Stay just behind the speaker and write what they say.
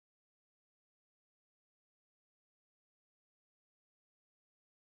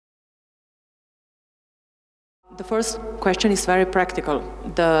The first question is very practical.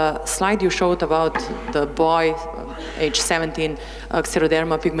 The slide you showed about the boy, age 17,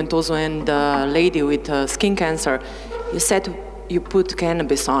 Xeroderma pigmentosa, and the lady with skin cancer, you said you put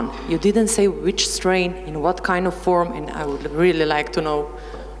cannabis on. You didn't say which strain, in what kind of form, and I would really like to know.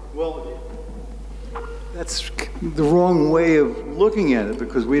 Well, that's the wrong way of looking at it,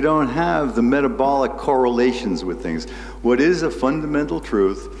 because we don't have the metabolic correlations with things. What is a fundamental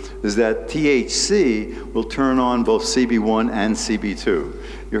truth is that THC will turn on both CB1 and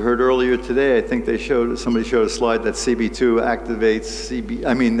CB2. You heard earlier today, I think somebody showed a slide that CB2 activates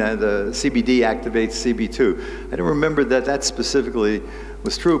the CBD activates CB2. I don't remember that specifically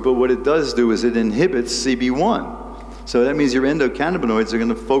was true, but what it does do is it inhibits CB1. So that means your endocannabinoids are going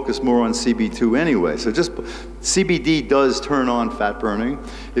to focus more on CB2 anyway. So just CBD does turn on fat burning.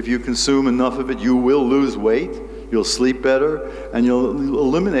 If you consume enough of it, you will lose weight, you'll sleep better, and you'll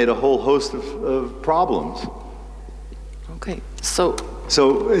eliminate a whole host of problems. Okay, so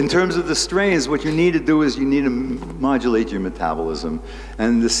in terms of the strains, what you need to do is you need to modulate your metabolism.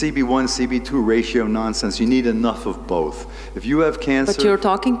 And the CB1, CB2 ratio nonsense, you need enough of both. If you have cancer... But you're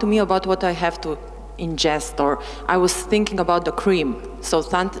talking to me about what I have to ingest, or I was thinking about the cream, so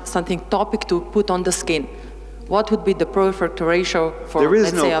something topic to put on the skin. What would be the perfect ratio for,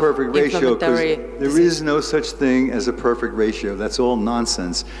 let's say, perfect ratio, because there is no such thing as a perfect ratio. That's all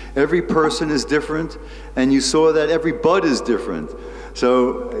nonsense. Every person is different, and you saw that every bud is different.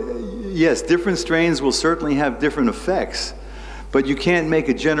 So yes, different strains will certainly have different effects, but you can't make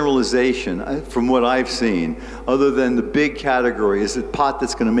a generalization from what I've seen, other than the big category. Is it pot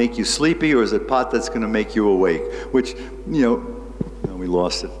that's going to make you sleepy, or is it pot that's going to make you awake? Which, you know, no, we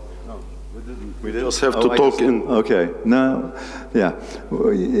lost it. We just have to talk in. Okay, no, yeah.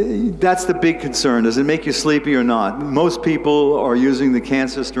 That's the big concern. Does it make you sleepy or not? Most people are using the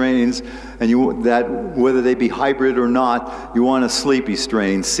cancer strains, and whether they be hybrid or not, you want a sleepy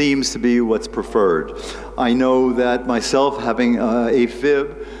strain. Seems to be what's preferred. I know that myself, having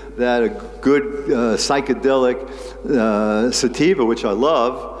AFib, that a good psychedelic sativa, which I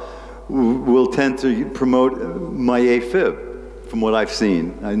love, will tend to promote my AFib, from what I've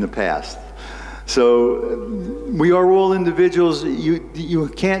seen in the past. So we are all individuals. You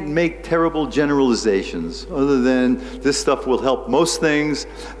can't make terrible generalizations, other than this stuff will help most things,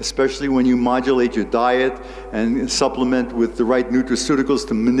 especially when you modulate your diet and supplement with the right nutraceuticals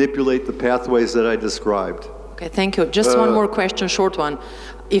to manipulate the pathways that I described. Okay, thank you. Just one more question, short one,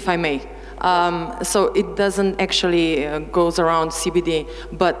 if I may. So it doesn't actually goes around CBD,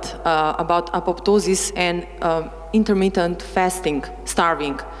 but about apoptosis and intermittent fasting,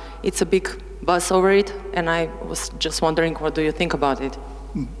 starving. It's a big buzz over it, and I was just wondering, what do you think about it?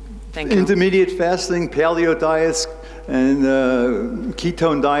 Thank you. Intermediate fasting, paleo diets, and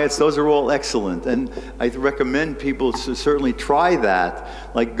ketone diets, those are all excellent. And I recommend people to certainly try that.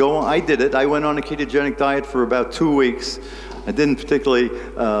 Like I did it. I went on a ketogenic diet for about 2 weeks. I didn't particularly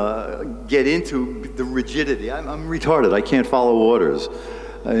get into the rigidity. I'm retarded. I can't follow orders.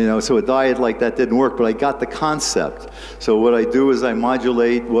 So a diet like that didn't work, but I got the concept. So what I do is I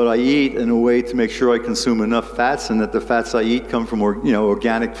modulate what I eat in a way to make sure I consume enough fats, and that the fats I eat come from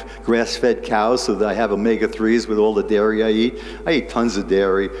organic grass-fed cows, so that I have omega-3s with all the dairy I eat. I eat tons of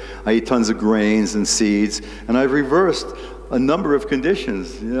dairy. I eat tons of grains and seeds, and I've reversed a number of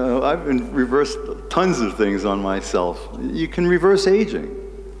conditions. I've reversed tons of things on myself. You can reverse aging.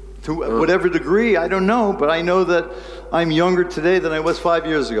 To whatever degree, I don't know, but I know that I'm younger today than I was 5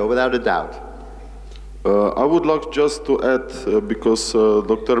 years ago, without a doubt. I would like just to add, because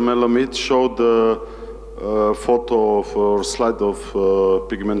Dr. Melamid showed a photo of, or slide of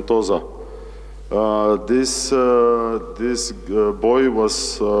pigmentosa. This boy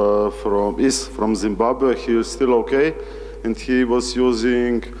is from Zimbabwe. He is still okay, and he was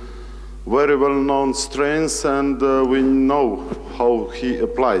using very well-known strains, and we know how he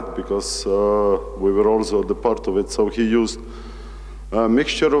applied, because we were also the part of it. So he used a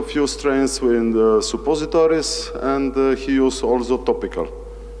mixture of few strains with suppositories, and he used also topical.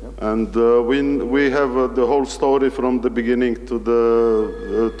 Yep. And we have the whole story from the beginning to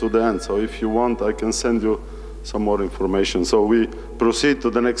the end. So if you want, I can send you some more information. So we proceed to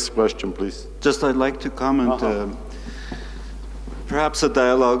the next question, please. Just I'd like to comment. Perhaps a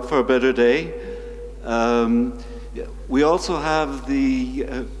dialogue for a better day. We also have the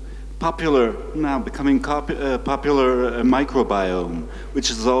now becoming popular microbiome, which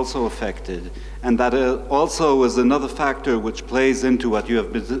is also affected. And that also is another factor which plays into what you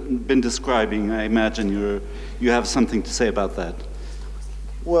have been describing. I imagine you have something to say about that.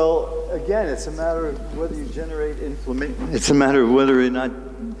 Well, again, it's a matter of whether you generate inflammation. It's a matter of whether or not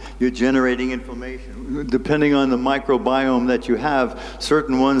you're generating inflammation. Depending on the microbiome that you have,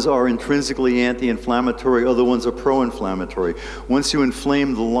 certain ones are intrinsically anti-inflammatory, other ones are pro-inflammatory. Once you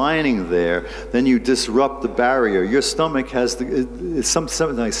inflame the lining there, then you disrupt the barrier. Your stomach has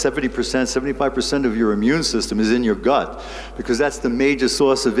something like 70%, 75% of your immune system is in your gut, because that's the major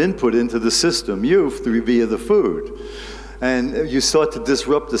source of input into the system, via the food. And you start to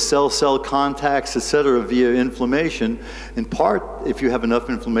disrupt the cell-cell contacts, etc., via inflammation. In part, if you have enough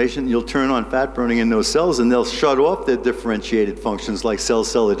inflammation, you'll turn on fat burning in those cells, and they'll shut off their differentiated functions like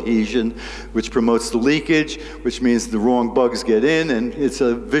cell-cell adhesion, which promotes the leakage, which means the wrong bugs get in, and it's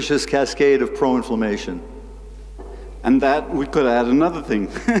a vicious cascade of pro-inflammation. And that, we could add another thing,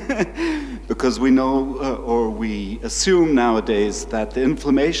 because we know, or we assume nowadays, that the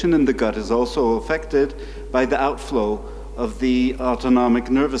inflammation in the gut is also affected by the outflow of the autonomic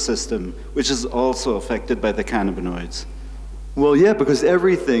nervous system, which is also affected by the cannabinoids. Well, yeah, because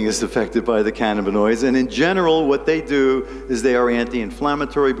everything is affected by the cannabinoids, and in general, what they do is they are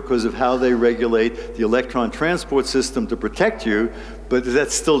anti-inflammatory because of how they regulate the electron transport system to protect you, but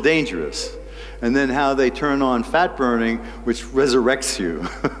that's still dangerous. And then how they turn on fat burning, which resurrects you.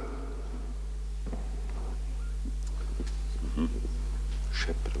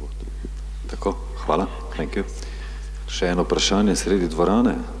 Tako, hvala, thank you. Še eno vprašanje sredi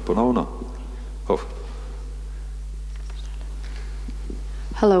dvorane, ponovno.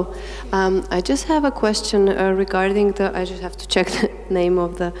 Hello. I just have a question regarding I just have to check the name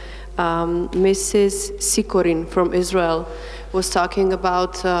of the Mrs. Sikorin from Israel was talking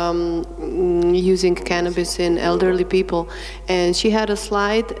about using cannabis in elderly people. And she had a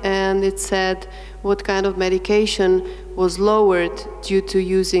slide and it said what kind of medication was lowered due to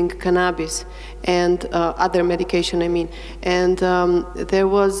using cannabis and other medication, I mean. And there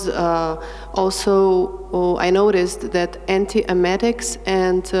was also, I noticed that antiemetics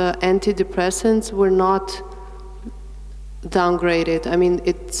and antidepressants were not downgraded. I mean,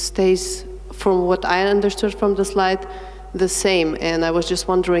 it stays, from what I understood from the slide, the same. And I was just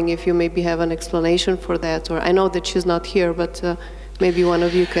wondering if you maybe have an explanation for that, or I know that she's not here, but maybe one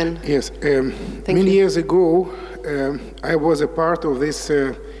of you can. Yes, many years ago, I was a part of this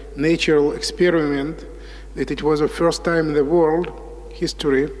natural experiment, that it was the first time in the world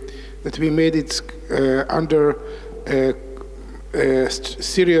history that we made it under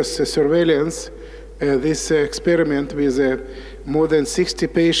serious surveillance, this experiment with more than 60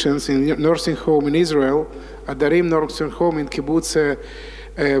 patients in a nursing home in Israel, at Darim nursing home in Kibbutz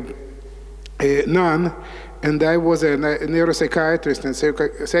Nan, and I was a neuropsychiatrist and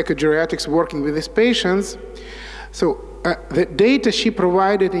psychogeriatrics working with these patients. So the data she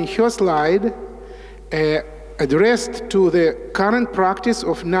provided in her slide addressed to the current practice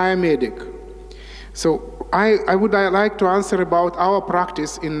of Niamedic. So I would like to answer about our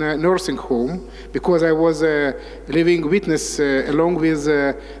practice in a nursing home, because I was a living witness along with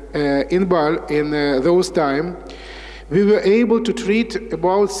Inbal in those times. We were able to treat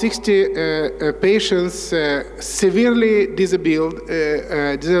about 60 patients, severely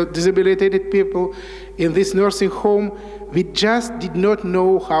disabilitated people in this nursing home. We just did not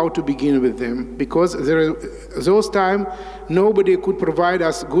know how to begin with them, because those times nobody could provide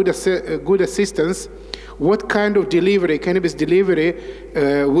us good assistance. What kind of delivery, cannabis delivery,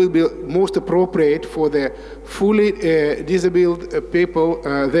 will be most appropriate for the fully disabled people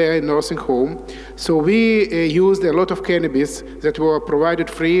there in nursing home. So we used a lot of cannabis that were provided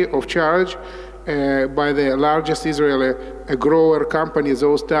free of charge by the largest Israeli grower company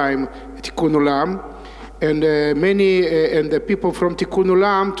those time, Tikkun Olam. And and the people from Tikkun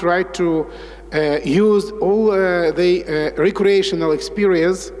Olam tried to use all the recreational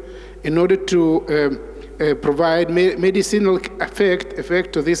experience in order to provide medicinal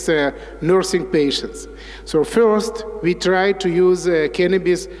effect to these nursing patients. So first, we tried to use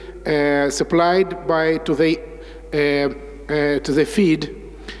cannabis supplied to the feed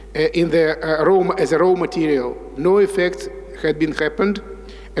in the as a raw material. No effects had been happened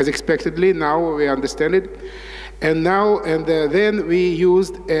as expectedly. Now we understand it. And now, then we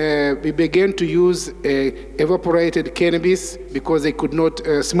began to use evaporated cannabis because they could not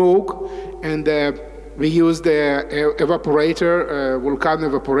smoke, and we used the evaporator, Vulcan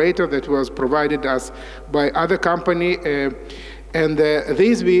evaporator that was provided us by other company, and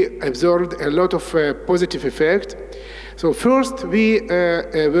these we observed a lot of positive effect. So first, we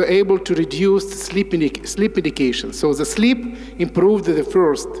were able to reduce sleep indication. So the sleep improved the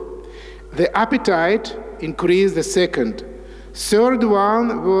first. The appetite increased the second. Third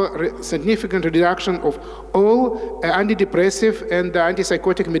one were significant reduction of all antidepressive and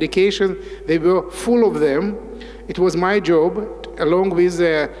antipsychotic medication. They were full of them. It was my job, along with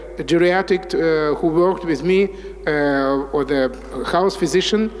a geriatric who worked with me, or the house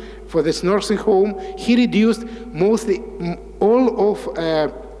physician for this nursing home. He reduced mostly all of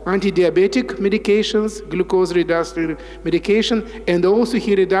anti-diabetic medications, glucose reducing medication, and also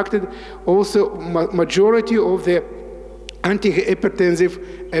he reduced also majority of the antihypertensive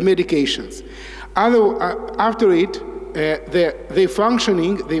medications. After it, their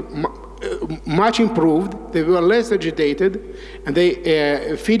functioning, much improved. They were less agitated, and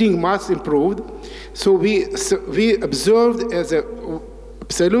their feeding much improved. So we observed as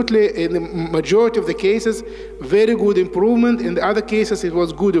absolutely in the majority of the cases very good improvement. In the other cases, it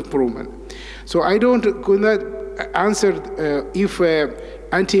was good improvement. So I could not answer if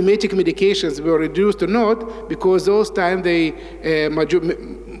antiemetic medications were reduced or not, because those times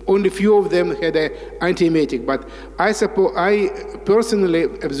only few of them had an antiemetic. But I personally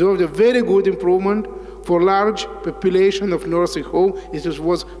observed a very good improvement for large population of nursing home. It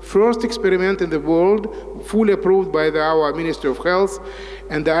was first experiment in the world, fully approved by our Ministry of Health,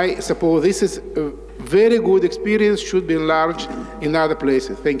 and I suppose this is a very good experience, should be enlarged in other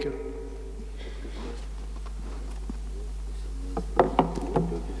places. Thank you.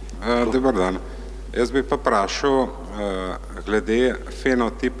 Dobar dan. Jaz bi pa vprašal glede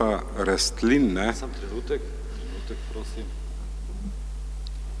fenotipa rastlin. Sam trenutek, prosim.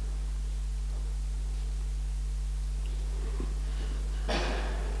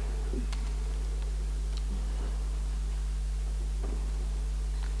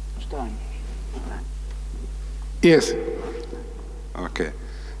 Yes. Okay.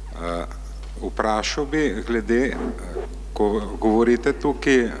 Vprašal bi glede, ko govorite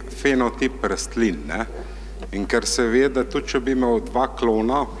tukaj fenotip rastlin, ne? In ker se ve, da tudi če bi imel dva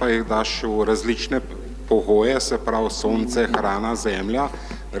klona, pa jih daš v različne pogoje, se pravi sonce, hrana, zemlja,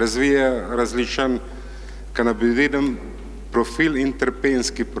 razvije različen kanabinoiden profil in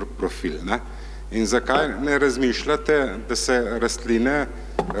terpenski profil, ne? In zakaj ne razmišljate, da se rastline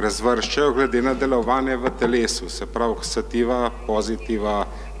razvrščajo glede na delovanje v telesu, se pravi sativa, pozitiva,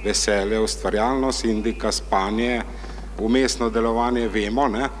 veselje, ustvarjalnost, indika, spanje, umestno delovanje vemo,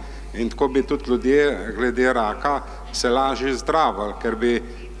 ne? In tako bi tudi ljudje glede raka se lažje zdravili, ker bi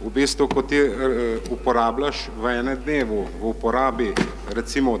v bistvu, ko ti uporabljaš v enem dnevu v uporabi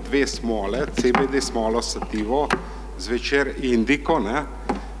recimo 2 smole, CBD smolo, sativo, zvečer indiko, ne?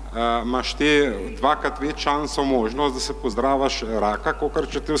 Imaš ti 2-krat več šanso možnost, da se pozdravaš raka, kakor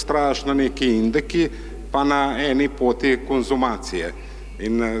če ti ustrajaš na neki indiki, pa na eni poti konzumacije.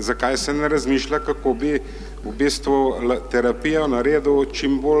 In zakaj se ne razmišlja, kako bi v bistvu terapijo naredil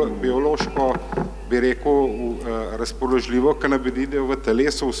čim bolj biološko, bi rekel, razpoložljivo kanabinoide v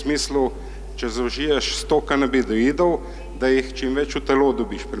telesu, v smislu, če zaužiješ 100 kanabinoidov, da jih čim več v telo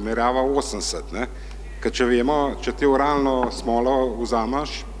dobiš, primerjava 80, ne? Ker če vemo, če ti oralno smolo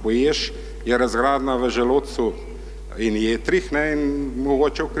vzamaš, poješ, je razgradna v želodcu in jetrih, ne? In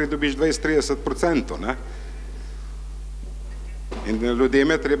mogoče v kri dobiš 20-30%, ne? In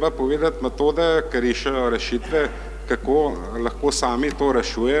ljudem je treba povedati metode, ker iščejo rešitve, kako lahko sami to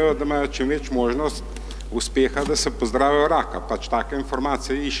rešujejo, da imajo čim več možnost uspeha, da se pozdravijo raka. Pač take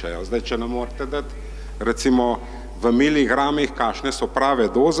informacije iščejo. Zdaj, če ne morate dati, recimo, v miligramih, kakšne so prave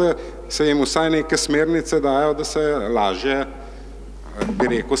doze, se jim vsaj neke smernice dajo, da se lažje, bi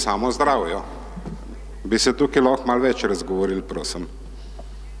rekel, samo zdravijo. Bi se tukaj lahko malo več razgovorili, prosim.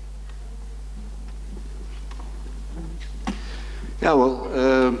 Yeah, well,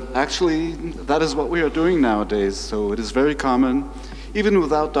 actually, that is what we are doing nowadays. So it is very common, even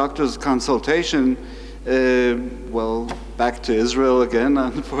without doctor's consultation. Well, back to Israel again,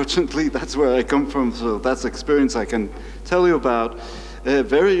 unfortunately, that's where I come from, so that's experience I can tell you about.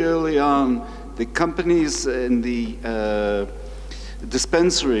 Very early on, the companies in the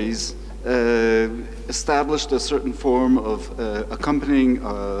dispensaries established a certain form of accompanying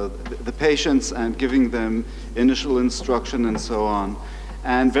the patients and giving them initial instruction and so on.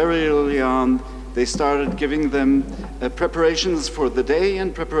 And very early on, they started giving them preparations for the day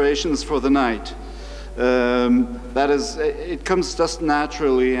and preparations for the night. That is, it comes just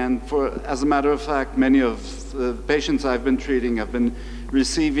naturally, and as a matter of fact, many of the patients I've been treating have been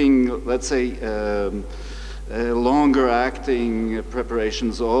receiving, let's say, longer acting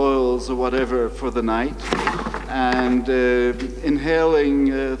preparations, oils or whatever for the night, and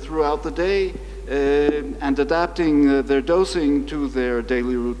inhaling throughout the day and adapting their dosing to their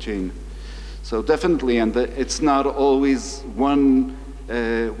daily routine. So definitely, and it's not always one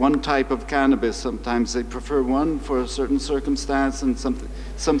one type of cannabis. Sometimes they prefer one for a certain circumstance and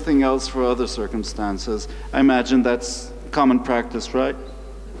something else for other circumstances. I imagine that's common practice, right?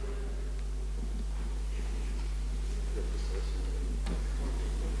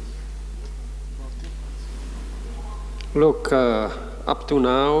 Look, up to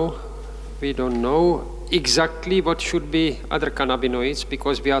now, we don't know exactly what should be other cannabinoids,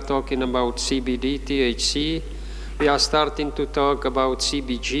 because we are talking about CBD, THC. We are starting to talk about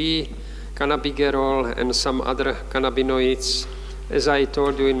CBG, cannabigerol, and some other cannabinoids. As I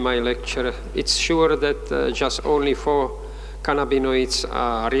told you in my lecture, it's sure that just only 4 cannabinoids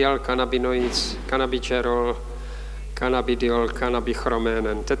are real cannabinoids: cannabigerol, cannabidiol, cannabichromen,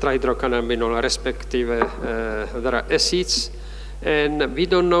 and tetrahydrocannabinol, respectively. There are acids, and we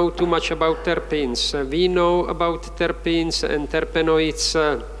don't know too much about terpenes. We know about terpenes and terpenoids,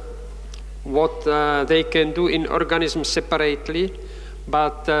 what they can do in organisms separately,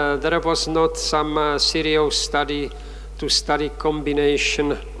 but there was not some serious study to study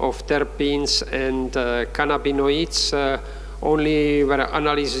combination of terpenes and cannabinoids. Only were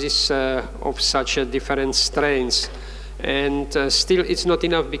analysis of such different strains. And still it's not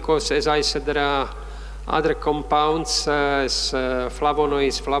enough, because, as I said, there are other compounds,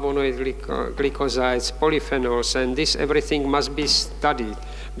 flavonoids, glycosides, polyphenols, and this everything must be studied.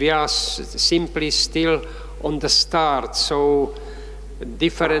 We are simply still on the start, so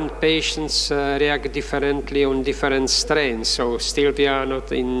different patients react differently on different strains. So still we are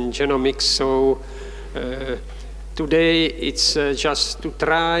not in genomics, so today it's just to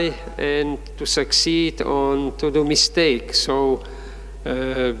try and to succeed on to do mistakes. So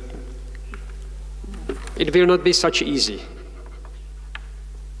it will not be such easy.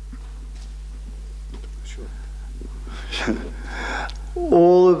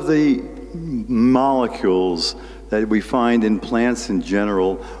 All of the molecules that we find in plants in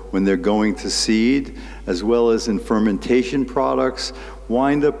general when they're going to seed, as well as in fermentation products,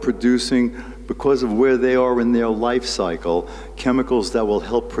 wind up producing, because of where they are in their life cycle, chemicals that will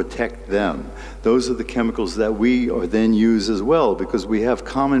help protect them. Those are the chemicals that we are then use as well, because we have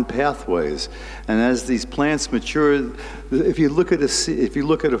common pathways. And as these plants mature, if you look at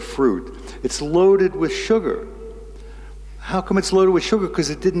a fruit, it's loaded with sugar. How come it's loaded with sugar? Because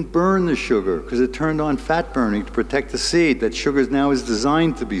it didn't burn the sugar, because it turned on fat burning to protect the seed. That sugar now is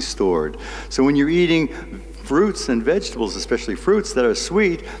designed to be stored. So when you're eating fruits and vegetables, especially fruits that are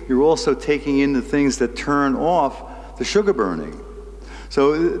sweet, you're also taking in the things that turn off the sugar burning.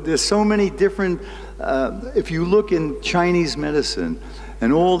 So there's so many different, if you look in Chinese medicine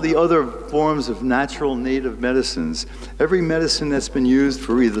and all the other forms of natural native medicines, every medicine that's been used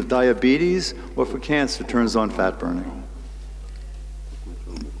for either diabetes or for cancer turns on fat burning.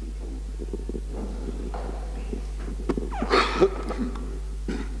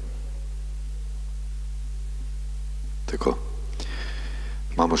 Tako.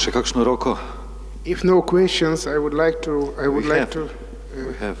 Imamo še kakšno roko? If no questions, I would like to.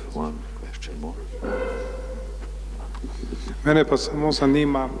 We have one question more. Mene pa samo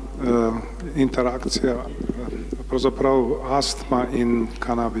zanima interakcija, pravzaprav astma in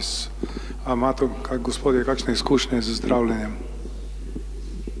kanabis. A imate, gospodje, kakšne izkušnje z zdravljenjem?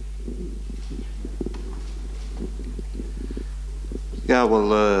 Yeah,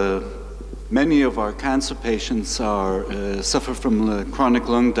 well, many of our cancer patients suffer from chronic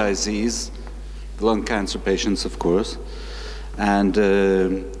lung disease, lung cancer patients, of course, and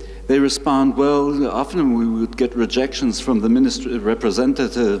they respond well. Often we would get rejections from the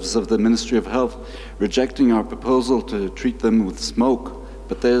representatives of the Ministry of Health, rejecting our proposal to treat them with smoke,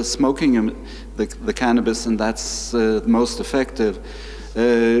 but they're smoking the cannabis, and that's the most effective.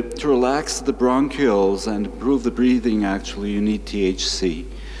 To relax the bronchioles and improve the breathing, actually, you need THC.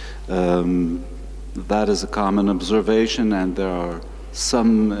 That is a common observation, and there are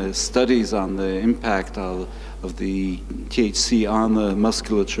some studies on the impact of the THC on the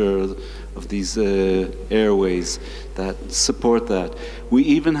musculature of these airways that support that. We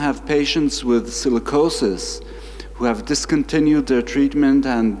even have patients with silicosis who have discontinued their treatment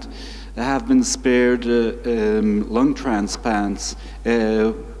and have been spared lung transplants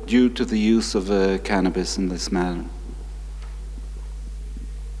due to the use of cannabis in this manner.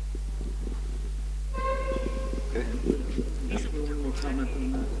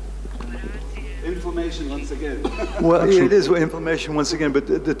 Inflammation once again. Well, it is inflammation once again, but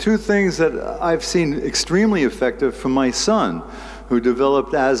the two things that I've seen extremely effective for my son, who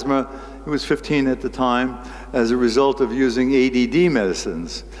developed asthma, he was 15 at the time, as a result of using ADD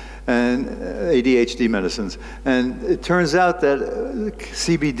medicines and ADHD medicines. And it turns out that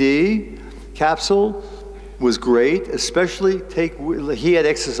CBD capsule was great, especially he had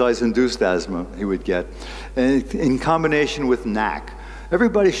exercise-induced asthma he would get, and in combination with NAC.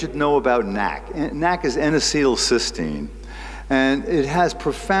 Everybody should know about NAC. NAC is N-acetylcysteine, and it has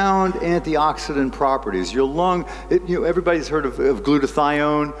profound antioxidant properties. Your lung, everybody's heard of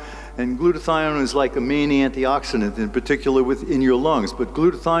glutathione, and glutathione is like a main antioxidant, in particular in your lungs. But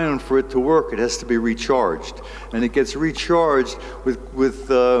glutathione, for it to work, it has to be recharged, and it gets recharged with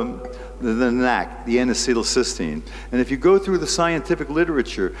the NAC, the N-acetylcysteine. And if you go through the scientific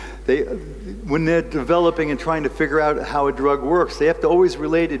literature, when they're developing and trying to figure out how a drug works, they have to always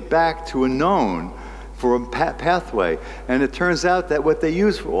relate it back to a known for a pathway. And it turns out that what they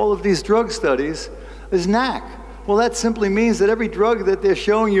use for all of these drug studies is NAC. Well, that simply means that every drug that they're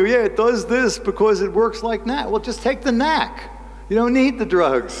showing you, yeah, it does this because it works like NAC. Well, just take the NAC. You don't need the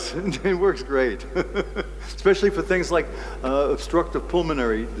drugs. It works great. Especially for things like obstructive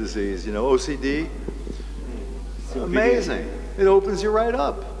pulmonary disease, OCD. It's amazing. It opens you right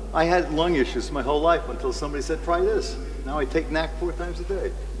up. I had lung issues my whole life until somebody said, try this. Now I take NAC 4 times a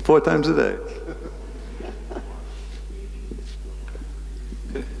day. 4 times a day.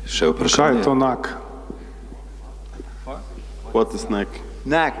 Kaj je to NAC? What is NAC?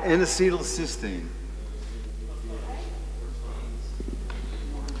 NAC, N-acetylcysteine.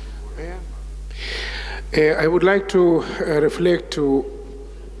 I would like to reflect to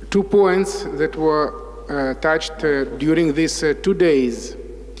 2 points that were touched during these 2 days.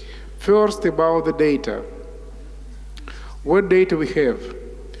 First, about the data. What data we have?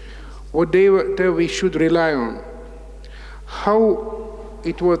 What data we should rely on? How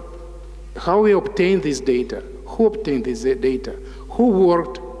we obtain this data? Who obtained this data? Who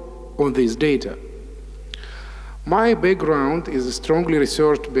worked on this data? My background is a strongly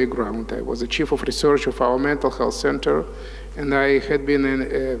researched background. I was the chief of research of our mental health center, and I had been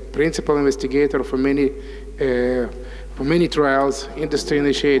a principal investigator for many trials,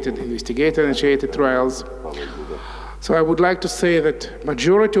 industry-initiated, investigator-initiated trials. So I would like to say that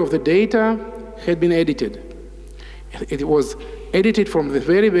majority of the data had been edited. It was edited from the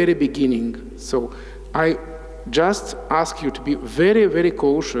very, very beginning. So I just ask you to be very, very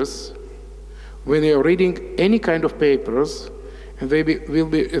cautious when you're reading any kind of papers, and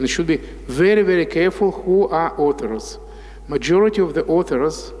they should be very, very careful who are authors. Majority of the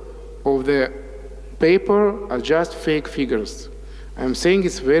authors of the paper are just fake figures. I'm saying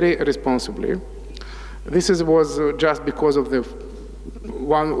it's very responsibly. This was just because of the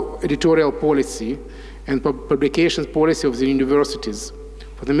one editorial policy and publications policy of the universities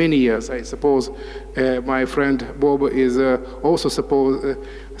for the many years. I suppose my friend Bob is also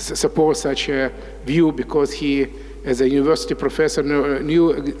supports such a view because he, as a university professor,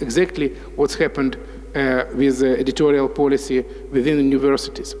 knew exactly what's happened with editorial policy within the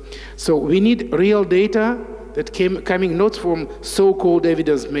universities. So we need real data that coming not from so-called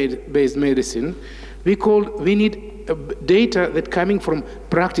evidence-based medicine. We need data that coming from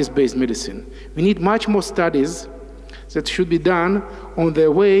practice-based medicine. We need much more studies that should be done on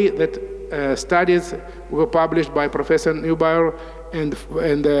the way that studies were published by Professor Neubauer and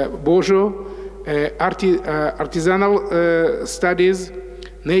Bojo, artisanal studies,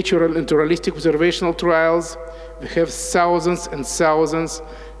 natural and naturalistic observational trials. We have thousands and thousands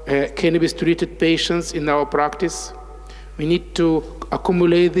cannabis-treated patients in our practice. We need to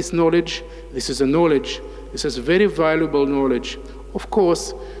accumulate this knowledge. This is a knowledge. This is very valuable knowledge. Of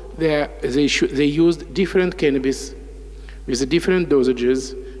course, they used different cannabis with different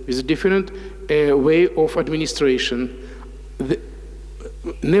dosages, with a different way of administration.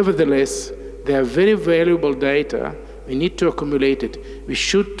 Nevertheless, they are very valuable data. We need to accumulate it. We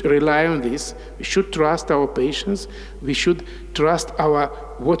should rely on this. We should trust our patients. We should trust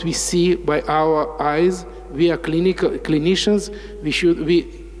what we see by our eyes. We are clinicians.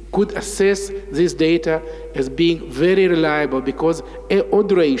 We could assess this data as being very reliable because an odd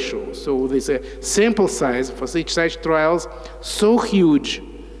ratio, so there's a sample size for such trials so huge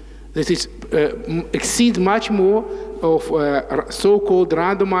that it exceeds much more of so-called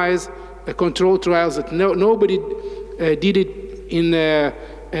randomized controlled trials that nobody did it in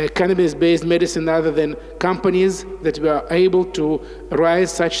cannabis-based medicine other than companies that were able to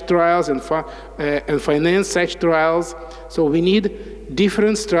rise such trials and finance such trials. So we need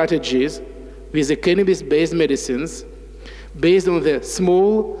different strategies with the cannabis-based medicines based on the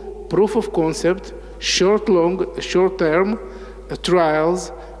small proof of concept, short-term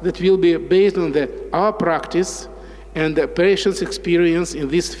trials that will be based on our practice and the patient's experience in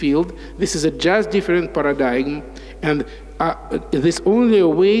this field. This is a just different paradigm, and there's only a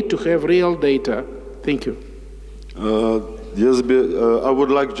way to have real data. Thank you. Yes, I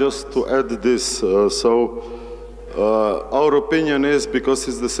would like just to add this. Our opinion is, because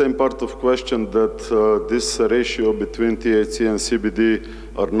it's the same part of question, that this ratio between THC and CBD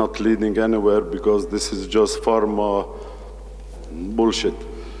are not leading anywhere, because this is just pharma bullshit.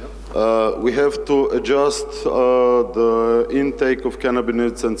 We have to adjust the intake of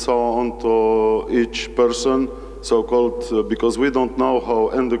cannabinoids and so on to each person, so-called, because we don't know how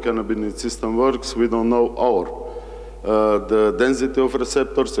endocannabinoid system works, we don't know our. The density of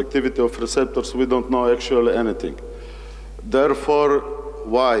receptors, activity of receptors, we don't know actually anything. Therefore,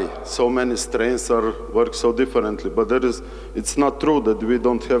 why so many strains work so differently? But it's not true that we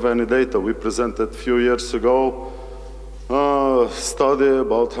don't have any data. We presented a few years ago a study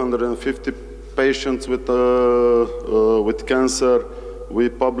about 150 patients with cancer. We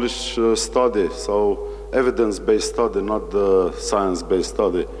published a study, so evidence-based study, not the science-based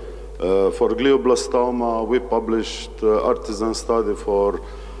study. For glioblastoma, we published artisan study for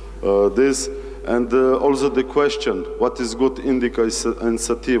this. And also the question, what is good indica and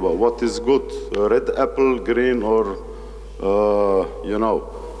sativa? What is good, red apple, green, or, you know,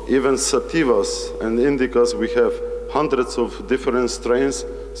 even sativas and indicas, we have hundreds of different strains,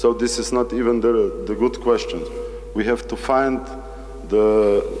 so this is not even the good question. We have to find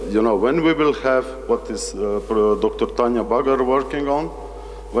the, you know, when we will have what is Dr. Tanya Bagar working on,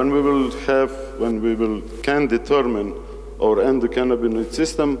 when we can determine our endocannabinoid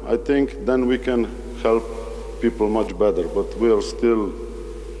system, I think then we can help people much better, but we are still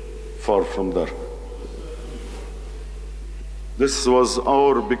far from there. This was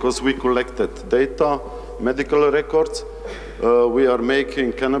because we collected data, medical records. We are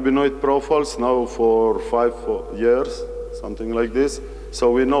making cannabinoid profiles now for 5 years, something like this,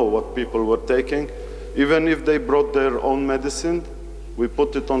 so we know what people were taking. Even if they brought their own medicine, we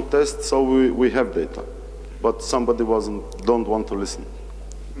put it on test, so we have data. But somebody don't want to listen.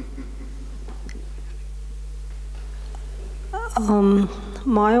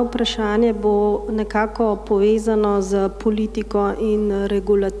 Moje vprašanje bo nekako povezano z politiko in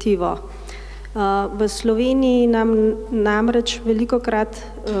regulativo. V Sloveniji nam namreč velikokrat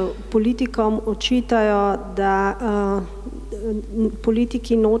politikom očitajo, da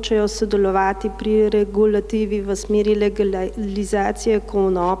politiki nočejo sodelovati pri regulativi v smeri legalizacije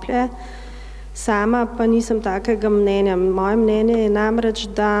konoplje. Sama pa nisem takega mnenja. Moje mnenje je namreč,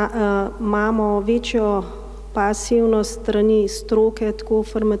 da imamo večjo pasivnost strani stroke, tako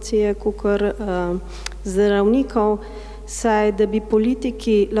farmacije, kakor zdravnikov, saj da bi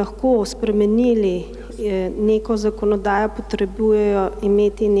politiki lahko spremenili neko zakonodajo, potrebujejo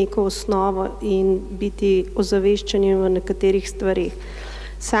imeti neko osnovo in biti ozaveščeni v nekaterih stvarih.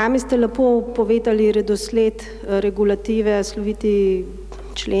 Sami ste lepo povedali redosled regulative, sloviti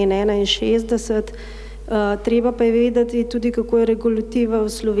člen 61. Treba pa je vedeti tudi, kako je regulativa v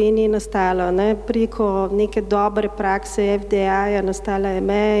Sloveniji nastala. Preko neke dobre prakse FDA je nastala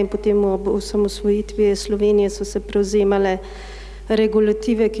EME in potem ob osamosvojitvi Slovenije so se prevzemale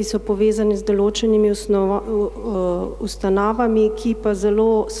regulative, ki so povezane z določenimi ustanovami, ki pa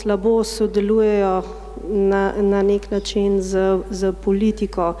zelo slabo sodelujejo na nek način z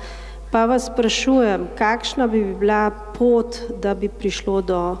politiko. Pa vas sprašujem, kakšna bi bila pot, da bi prišlo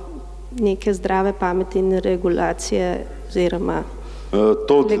do neke zdrave pameti in regulacije oziroma legalizacije?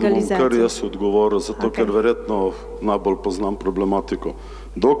 To bom kar jaz odgovoril, zato ker verjetno najbolj poznam problematiko.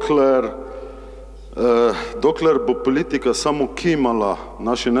 Dokler bo politika samo kimala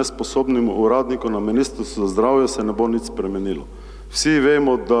našim nesposobnim uradnikom na Ministrstvu za zdravje, se ne bo nič spremenilo. Vsi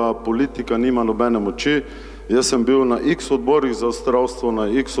vemo, da politika nima nobene moči. Jaz sem bil na X odborih za zdravstvo, na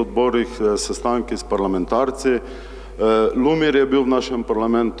X odborih sestanki s parlamentarci, Lumir je bil v našem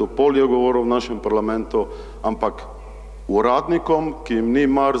parlamentu, Pol je govoril v našem parlamentu, ampak uradnikom, ki jim ni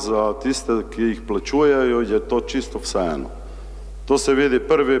mar za tiste, ki jih plačujejo, je to čisto vseeno. To se vidi,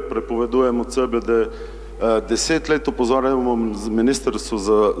 prvi prepovedujemo CBD, 10 let opozarjamo Ministrstvo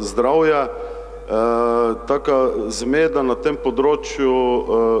za zdravje, taka zmeda na tem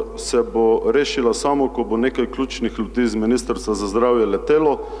področju se bo rešila samo, ko bo nekaj ključnih ljudi z Ministrstva za zdravje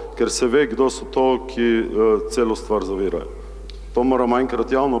letelo, ker se ve, kdo so to, ki celo stvar zavirajo. To moram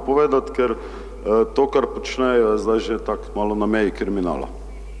enkrat javno povedati, ker to, kar počnejo, je zdaj že tako malo na meji kriminala.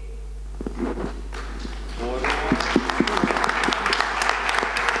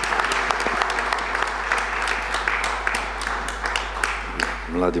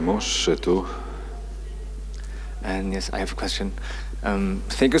 Mladi mož še tu. And yes, I have a question.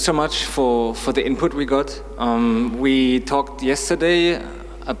 Thank you so much for the input we got. We talked yesterday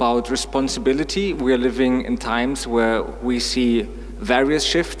about responsibility. We are living in times where we see various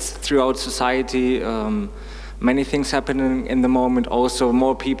shifts throughout society, many things happening in the moment, also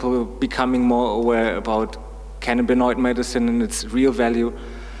more people becoming more aware about cannabinoid medicine and its real value.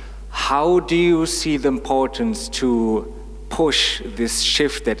 How do you see the importance to push this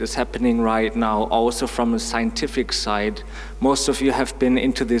shift that is happening right now, also from a scientific side? Most of you have been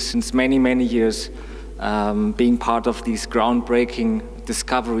into this since many, many years, being part of these groundbreaking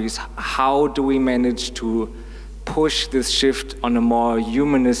discoveries. How do we manage to push this shift on a more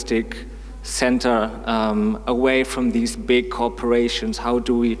humanistic center, away from these big corporations? How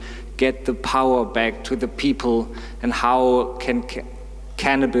do we get the power back to the people, and how can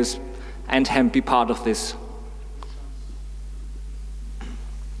cannabis and hemp be part of this?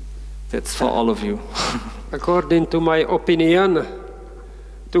 That's for all of you. According to my opinion,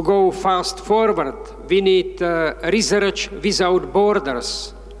 to go fast forward, we need research without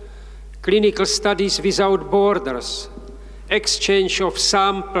borders, clinical studies without borders, exchange of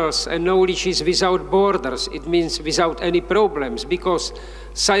samples and knowledge without borders. It means without any problems, because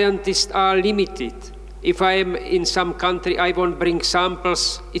scientists are limited. If I am in some country, I won't bring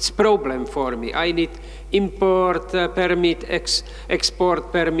samples, it's a problem for me. I need import permit,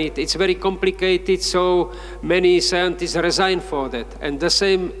 export permit. It's very complicated, so many scientists resign for that. And the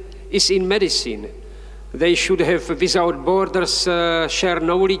same is in medicine. They should have without borders, share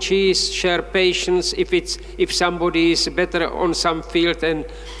knowledge, share patients. If somebody is better on some field, and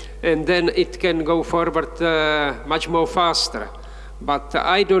then it can go forward much more faster. But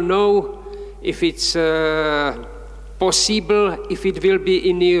I don't know if it's possible, if it will be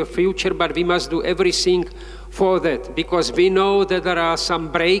in the future, but we must do everything for that, because we know that there are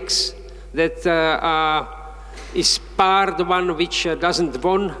some breaks that is part one which doesn't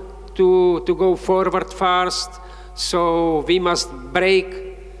want to go forward fast, so we must break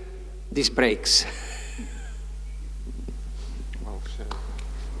these breaks.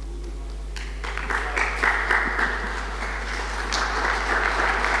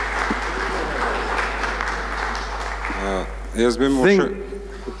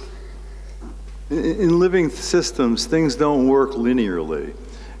 In living systems, things don't work linearly.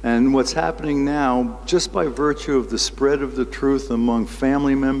 And what's happening now, just by virtue of the spread of the truth among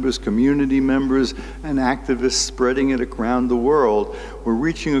family members, community members, and activists spreading it around the world, we're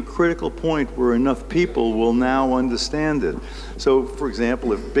reaching a critical point where enough people will now understand it. So, for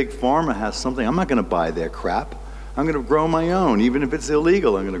example, if Big Pharma has something, I'm not going to buy their crap. I'm going to grow my own. Even if it's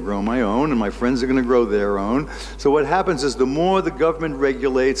illegal, I'm going to grow my own, and my friends are going to grow their own. So what happens is the more the government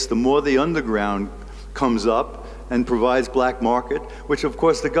regulates, the more the underground comes up and provides black market, which of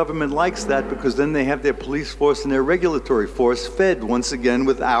course the government likes that, because then they have their police force and their regulatory force fed once again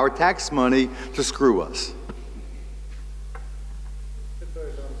with our tax money to screw us.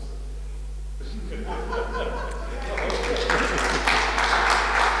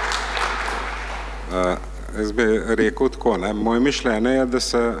 Jaz bi rekel tako, ne? Moje mišljenje je, da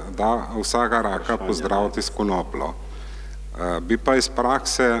se da vsaka raka pozdraviti s konopljo. Bi pa iz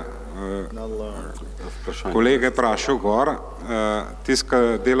prakse kolege vprašal gor, tisti,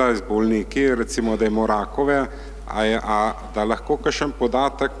 ki delajo z bolniki, recimo, da imamo rakove, da lahko kakšen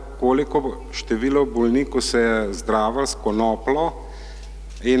podatek, koliko število bolnikov se je zdravilo s konopljo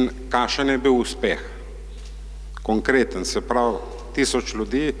in kakšen je bil uspeh. Konkreten, se pravi, 1000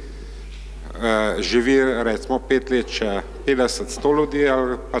 ljudi živi recimo 5 let še 50-100 ljudi,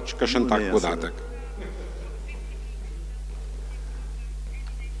 ali pač kakšen tak podatek.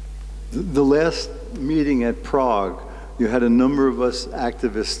 The last meeting at Prague, you had a number of us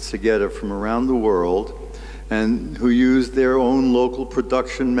activists together from around the world, and who used their own local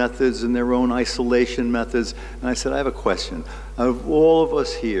production methods and their own isolation methods. And I said, I have a question. Of all of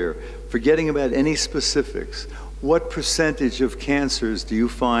us here, forgetting about any specifics, what percentage of cancers do you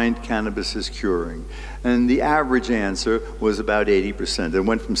find cannabis is curing? And the average answer was about 80%. It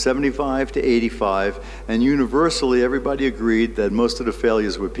went from 75 to 85, and universally everybody agreed that most of the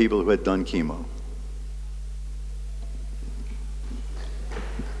failures were people who had done chemo.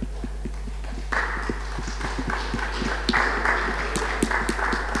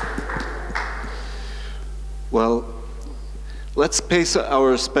 Well, let's pay our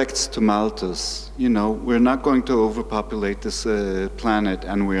respects to Malthus. You know, we're not going to overpopulate this planet,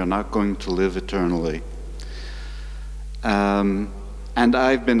 and we are not going to live eternally. And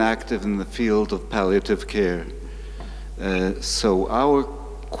I've been active in the field of palliative care. So our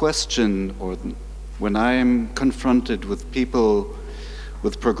question, or when I am confronted with people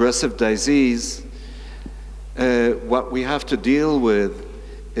with progressive disease, what we have to deal with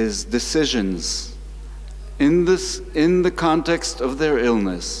is decisions. In the context of their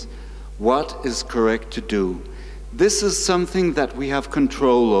illness, what is correct to do? This is something that we have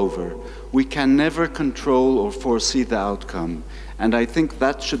control over. we can never control or foresee the outcome. And I think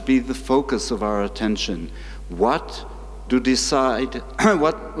that should be the focus of our attention. What we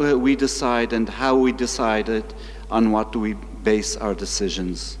decide and how we decide it, on what do we base our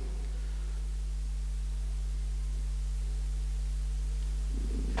decisions.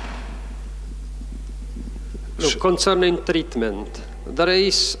 Look, concerning treatment, there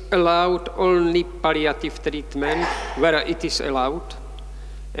is allowed only palliative treatment where it is allowed,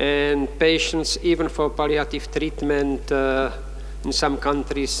 and patients, even for palliative treatment, in some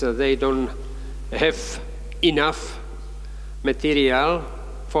countries they don't have enough material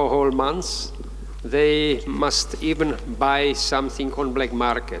for whole months. They must even buy something on black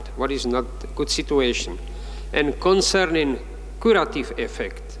market, what is not a good situation. And concerning curative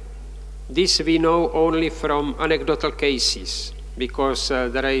effect, this we know only from anecdotal cases, because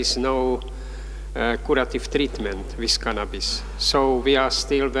there is no curative treatment with cannabis. So we are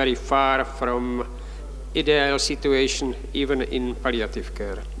still very far from ideal situation, even in palliative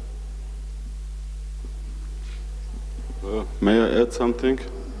care. May I add something?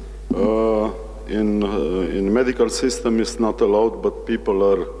 In medical system it's not allowed, but people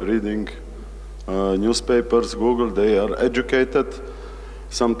are reading newspapers, Google, they are educated,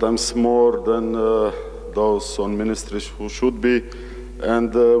 sometimes more than those on ministries who should be.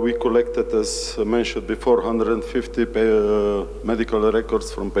 And we collected, as mentioned before, 150 medical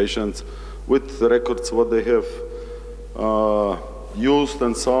records from patients with the records what they have used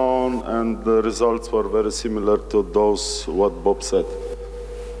and so on, and the results were very similar to those what Bob said.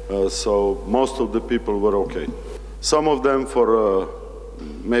 So most of the people were okay. Some of them for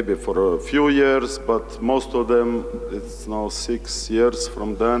maybe for a few years, but most of them, it's now 6 years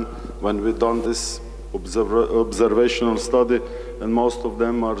from then when we done this observational study, and most of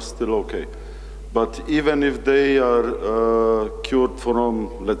them are still okay. But even if they are cured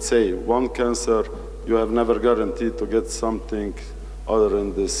from, let's say, one cancer, you have never guaranteed to get something other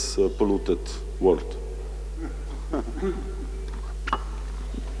in this polluted world.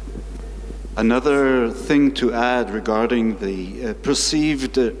 Another thing to add regarding the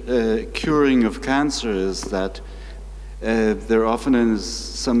perceived curing of cancer is that there often is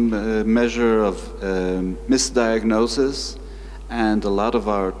some measure of misdiagnosis, and a lot of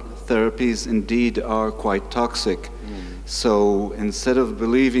our therapies indeed are quite toxic. So instead of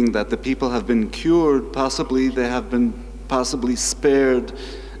believing that the people have been cured, possibly they have been spared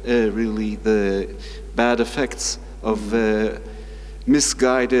really the bad effects of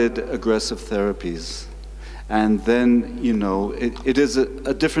misguided aggressive therapies. And then, you know, it is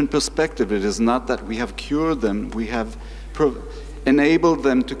a different perspective. It is not that we have cured them, we have enabled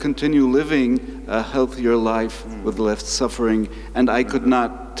them to continue living a healthier life with less suffering. And I could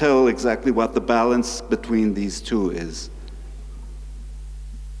not tell exactly what the balance between these two is.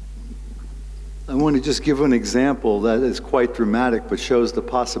 I want to just give an example that is quite dramatic but shows the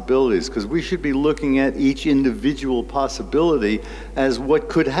possibilities, because we should be looking at each individual possibility as what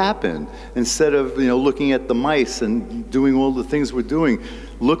could happen instead of, you know, looking at the mice and doing all the things we're doing.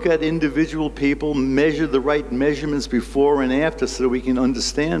 Look at individual people, measure the right measurements before and after so that we can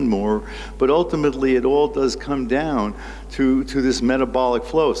understand more. But ultimately, it all does come down to this metabolic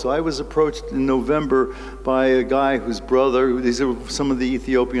flow. So I was approached in November by a guy whose brother, these are some of the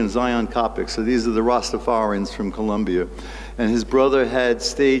Ethiopian Zion Kopics, so these are the Rastafarians from Colombia. And his brother had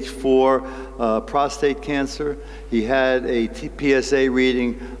stage 4 prostate cancer. He had a PSA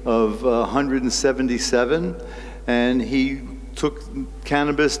reading of 177, and he took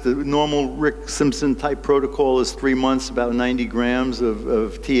cannabis. The normal Rick Simpson type protocol is 3 months, about 90 grams of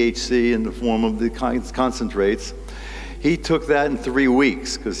THC in the form of the concentrates. He took that in 3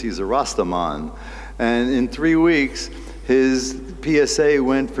 weeks because he's a Rastaman. And in 3 weeks, his PSA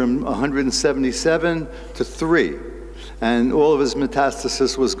went from 177 to 3. And all of his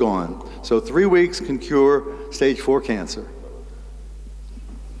metastasis was gone. So 3 weeks can cure stage 4 cancer.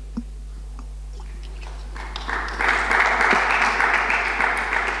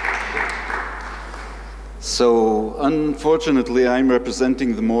 So, unfortunately, I'm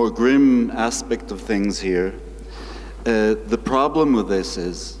representing the more grim aspect of things here. The problem with this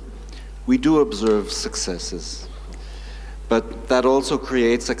is we do observe successes, but that also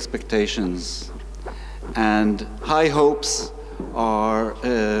creates expectations. And high hopes are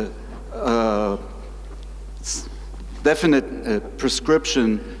definite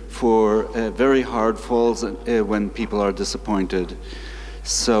prescription for very hard falls when people are disappointed.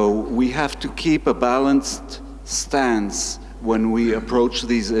 So we have to keep a balanced stance when we approach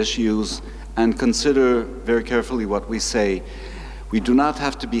these issues and consider very carefully what we say. We do not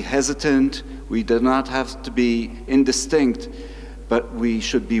have to be hesitant, we do not have to be indistinct, but we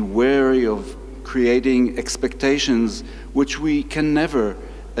should be wary of creating expectations which we can never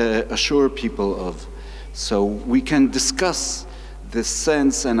assure people of. So we can discuss this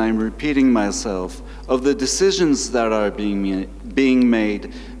sense, and I'm repeating myself, of the decisions that are being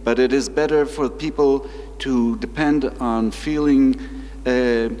made, but it is better for people to depend on feeling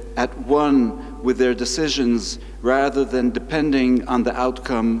at one with their decisions rather than depending on the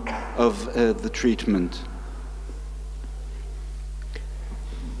outcome of the treatment.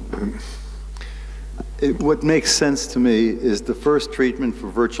 What makes sense to me is the first treatment for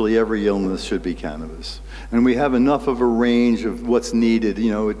virtually every illness should be cannabis. And we have enough of a range of what's needed.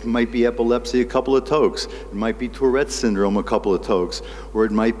 You know, it might be epilepsy, a couple of tokes. It might be Tourette's syndrome, a couple of tokes. Or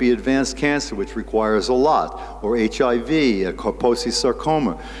it might be advanced cancer, which requires a lot. Or HIV, a Kaposi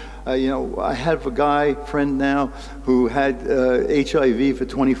sarcoma. You know, I have a guy, friend now, who had HIV for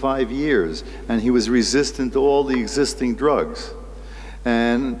 25 years, and he was resistant to all the existing drugs.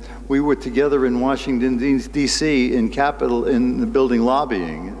 And we were together in Washington, D.C., in the building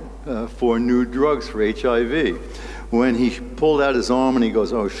lobbying for new drugs for HIV. When he pulled out his arm and he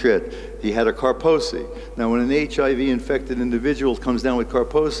goes, oh shit, he had a Kaposi. Now when an HIV-infected individual comes down with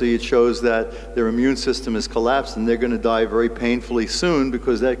Kaposi, it shows that their immune system has collapsed and they're going to die very painfully soon,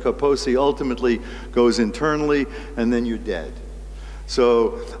 because that Kaposi ultimately goes internally and then you're dead.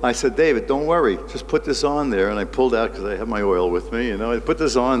 So I said, David, don't worry, just put this on there. And I pulled out, because I have my oil with me, you know, I put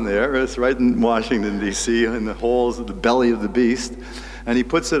this on there. It's right in Washington, D.C., in the halls of the belly of the beast. And he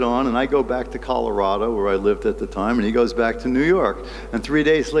puts it on, and I go back to Colorado, where I lived at the time, and he goes back to New York. And 3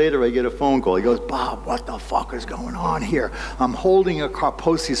 days later, I get a phone call. He goes, Bob, what the fuck is going on here? I'm holding a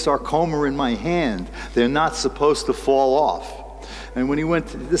Kaposi sarcoma in my hand. They're not supposed to fall off. And when he went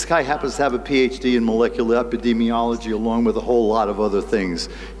to, this guy happens to have a PhD in molecular epidemiology along with a whole lot of other things.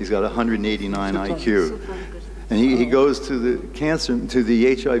 He's got 189 IQ. And he goes to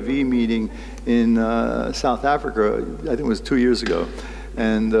the HIV meeting in South Africa, I think it was 2 years ago,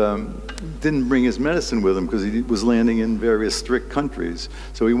 and didn't bring his medicine with him because he was landing in various strict countries.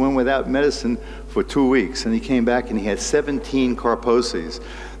 So he went without medicine for 2 weeks, and he came back and he had 17 Kaposis.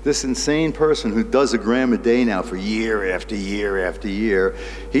 This insane person who does a gram a day now for year after year after year,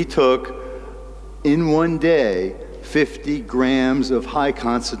 he took, in one day, 50 grams of high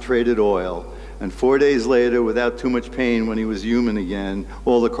concentrated oil. And 4 days later, without too much pain, when he was human again,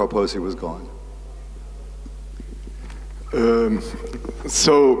 all the Kaposi was gone.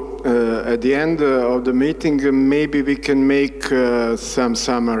 At the end of the meeting, maybe we can make some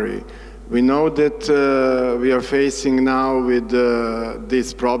summary. We know that we are facing now with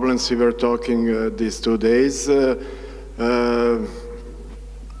these problems we were talking these 2 days,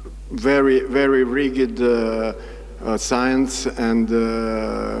 very rigid science and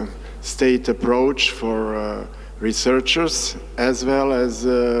state approach for researchers, as well as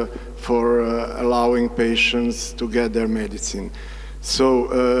for allowing patients to get their medicine. So,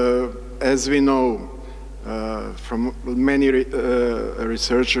 as we know from many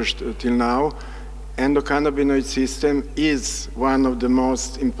researchers till now, endocannabinoid system is one of the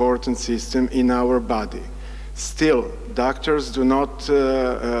most important systems in our body. Still, doctors do not,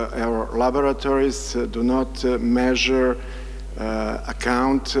 our laboratories do not measure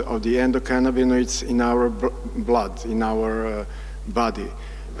account of the endocannabinoids in our blood, in our body,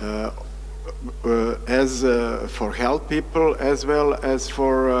 as for healthy people as well as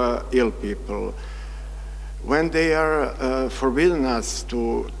for ill people. When they are forbidden us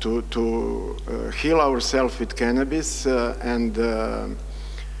to heal ourselves with cannabis and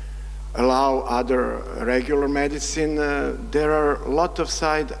allow other regular medicine, there are a lot of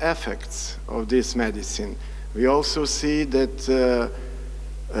side effects of this medicine. We also see that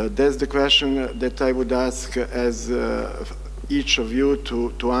that's the question that I would ask as each of you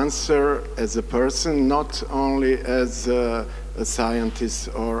to answer as a person, not only as a scientist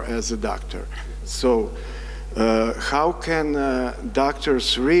or as a doctor. So, how can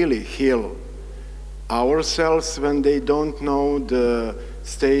doctors really heal ourselves when they don't know the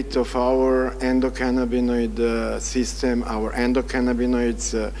state of our endocannabinoid system, our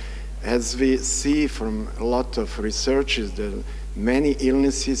endocannabinoids, as we see from a lot of researches, that many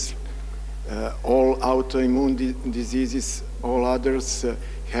illnesses, all autoimmune diseases, all others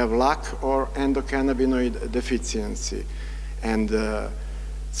have lack or endocannabinoid deficiency. And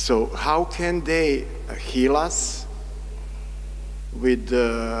so how can they heal us with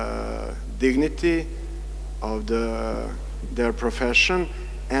the dignity of their profession,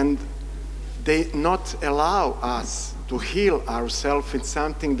 and they not allow us to heal ourselves with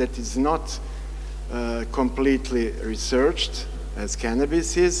something that is not completely researched, as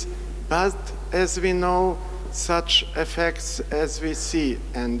cannabis is, but as we know, such effects as we see,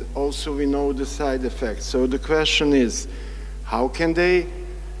 and also we know the side effects. So the question is, how can they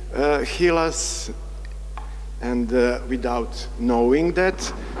heal us, and without knowing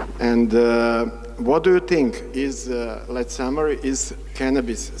that? And what do you think? Is, let's summary, is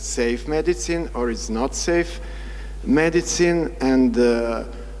cannabis safe medicine or is not safe medicine? And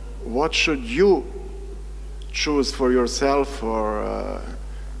what should you choose for yourself, or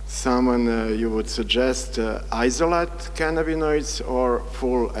someone you would suggest, isolate cannabinoids or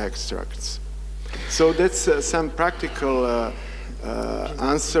full extracts? So that's some practical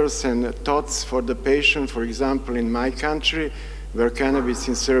answers and thoughts for the patient. For example, in my country, where cannabis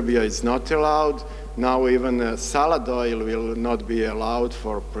in Serbia is not allowed, now even salad oil will not be allowed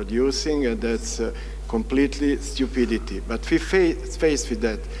for producing, and that's completely stupidity. But we faced with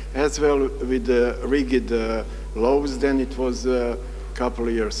that as well, with the rigid laws than it was a couple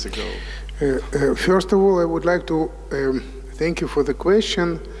of years ago. First of all, I would like to thank you for the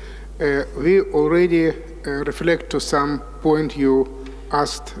question. We already reflect to some point you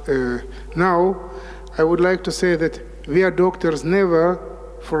asked. Now, I would like to say that we are doctors never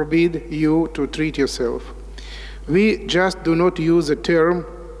forbid you to treat yourself. We just do not use the term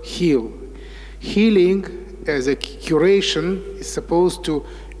heal. Healing as a curation is supposed to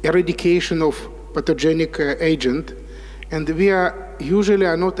eradication of pathogenic agent, and we are usually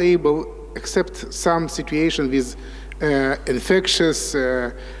not able, except some situation with infectious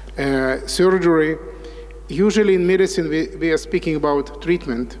surgery. Usually in medicine we are speaking about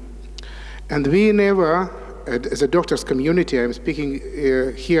treatment, and we never, as a doctors community, I'm speaking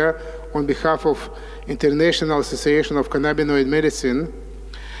here on behalf of International Association of Cannabinoid Medicine,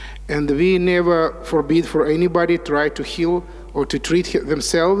 and we never forbid for anybody try to heal or to treat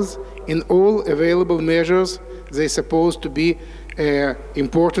themselves. In all available measures, they're supposed to be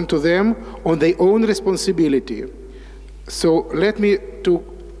important to them on their own responsibility. So let me to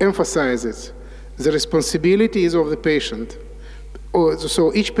emphasize it. The responsibility is of the patient.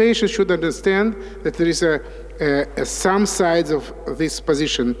 So each patient should understand that there is some sides of this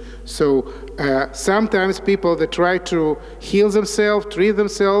position. So sometimes people that try to heal themselves, treat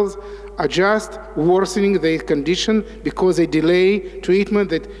themselves, are just worsening their condition because they delay treatment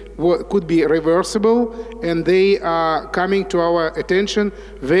that could be reversible, and they are coming to our attention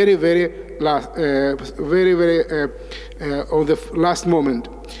very, very on the last moment.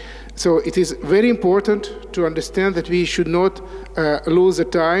 So it is very important to understand that we should not lose the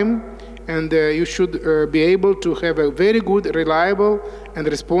time, and you should be able to have a very good, reliable, and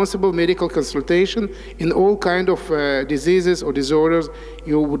responsible medical consultation in all kind of diseases or disorders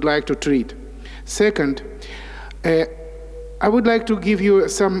you would like to treat. Second, I would like to give you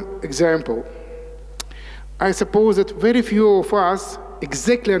some example. I suppose that very few of us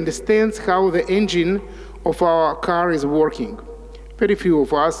exactly understands how the engine of our car is working. Very few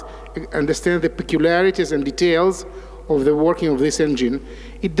of us understand the peculiarities and details of the working of this engine.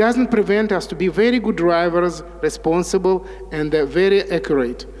 It doesn't prevent us to be very good drivers, responsible, and very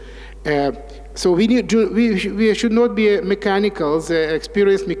accurate. So we should not be mechanicals,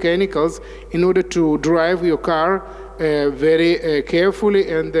 experienced mechanicals, in order to drive your car very carefully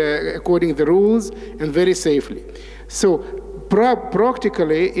and according to the rules and very safely. So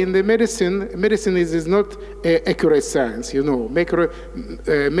practically in the medicine is not accurate science, you know.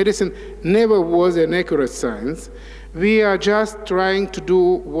 Medicine never was an accurate science. We are just trying to do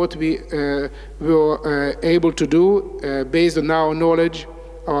what we were able to do based on our knowledge,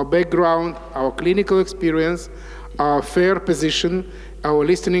 our background, our clinical experience, our fair position, our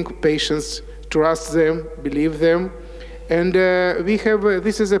listening to patients, trust them, believe them, and we have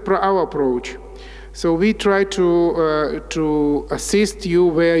this is our approach. So we try to assist you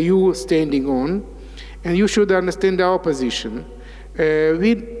where you standing on, and you should understand our position.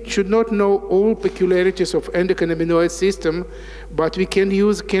 We should not know all peculiarities of endocannabinoid system, but we can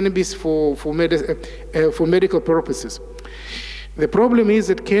use cannabis for medical purposes. The problem is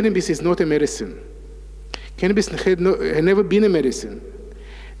that cannabis is not a medicine. Cannabis had never been a medicine,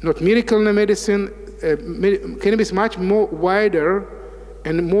 not miracle medicine. Cannabis is much more wider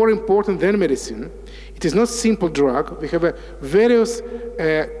and more important than medicine. It is not a simple drug. We have various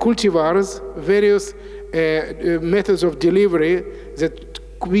cultivars, various methods of delivery that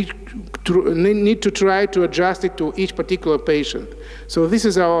we need to try to adjust it to each particular patient. So this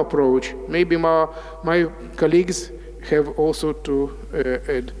is our approach. Maybe my colleagues have also to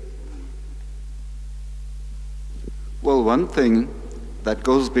add. Well, one thing that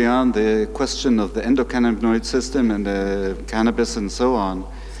goes beyond the question of the endocannabinoid system and the cannabis and so on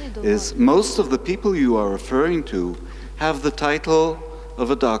is most of the people you are referring to have the title of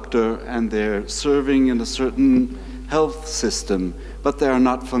a doctor and they're serving in a certain health system, but they are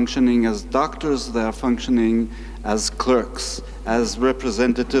not functioning as doctors, they are functioning as clerks, as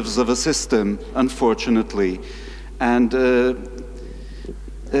representatives of a system, unfortunately. And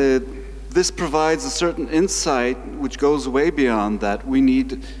this provides a certain insight which goes way beyond that. We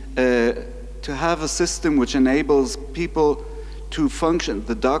need to have a system which enables people to function,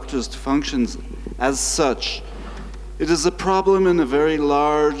 the doctors to function as such. It is a problem in a very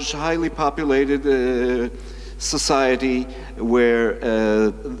large, highly populated society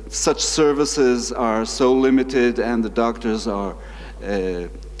where such services are so limited and the doctors are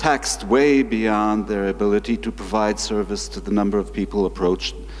taxed way beyond their ability to provide service to the number of people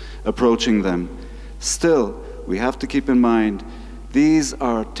approaching them. Still, we have to keep in mind, these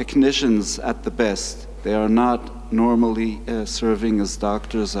are technicians at the best. They are not normally serving as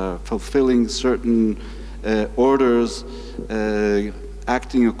doctors, are fulfilling certain orders,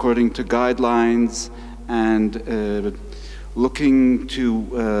 acting according to guidelines, and looking to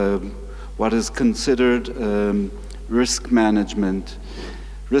what is considered risk management.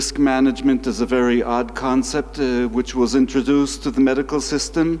 Risk management is a very odd concept which was introduced to the medical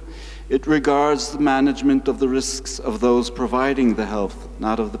system. It regards the management of the risks of those providing the health,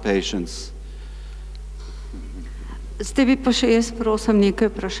 not of the patients. Zdaj bi pa še jaz prosim nekaj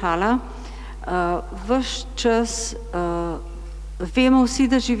vprašala. Ves čas vemo vsi,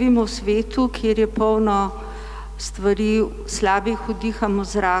 da živimo v svetu, kjer je polno stvari, slabih vdihamo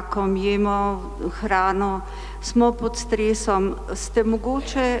zrakom, jemo hrano, smo pod stresom. Ste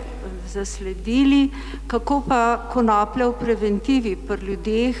mogoče zasledili, kako pa konoplja v preventivi pri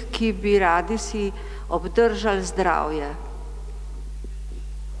ljudeh, ki bi radi si obdržali zdravje?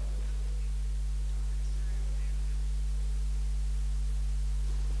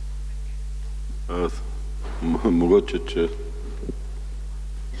 Mogoče, če...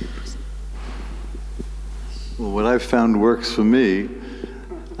 Well, what I've found works for me,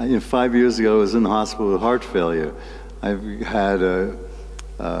 5 years ago I was in the hospital with heart failure. I've had a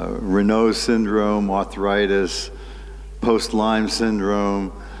Raynaud syndrome, arthritis, post-Lyme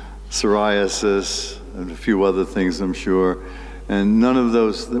syndrome, psoriasis, and a few other things I'm sure. And none of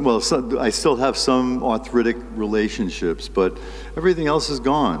those, well, I still have some arthritic relationships, but everything else is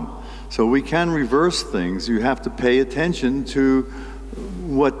gone. So we can reverse things. You have to pay attention to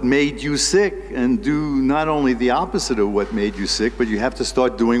what made you sick and do not only the opposite of what made you sick, but you have to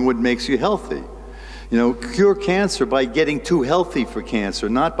start doing what makes you healthy. You know, cure cancer by getting too healthy for cancer,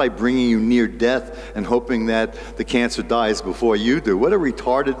 not by bringing you near death and hoping that the cancer dies before you do. What a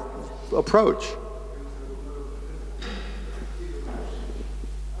retarded approach.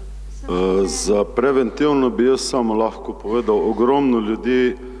 Za preventivno bi jaz samo lahko povedal, ogromno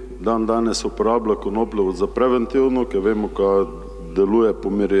ljudi danes uporablja konopljo za preventivno, ker vemo, kaj deluje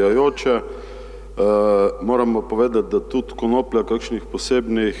pomirjajoče. Moramo povedati, da tudi konoplja kakšnih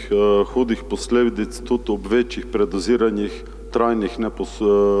posebnih hudih posledic tudi ob večjih predoziranjih trajnih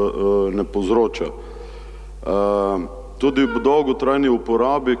ne povzroča. Tudi v dolgotrajni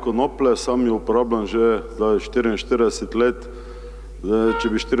uporabi konoplje, sam jo uporabljam že zdaj 44 let. Če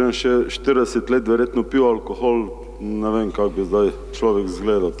bi 44 let verjetno pil alkohol, ne vem, kako bi zdaj človek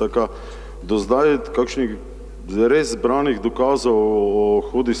izgledal. Tako, do zdaj kakšnih res zbranih dokazov o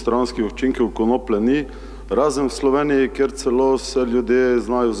hudih stranskih učinkih konoplje ni, razen v Sloveniji, kjer celo se ljudje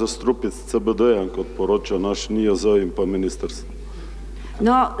znajo zastrupiti s CBD-jem, kot poroča naš NIJZ in pa ministrstvo.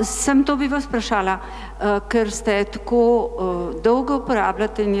 No, sem to bi vas vprašala, ker ste tako dolgo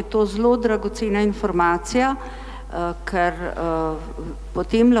uporabljate in je to zelo dragocena informacija, ker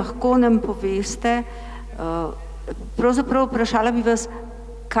potem lahko nam poveste, pravzaprav vprašala bi vas,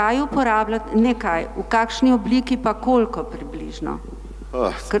 kaj uporabljate, ne kaj, v kakšni obliki pa koliko približno?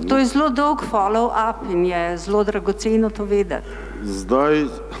 Ker to je zelo dolg follow-up in je zelo dragoceno to vedeti. Zdaj,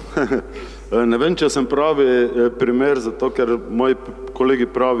 ne vem, če sem pravi primer, zato ker moji kolegi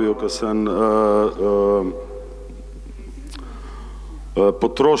pravijo, ko sem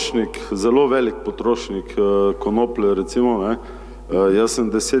potrošnik, zelo velik potrošnik konoplje, recimo, jaz sem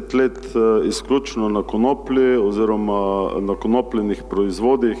 10 let izključno na konoplji oziroma na konopljenih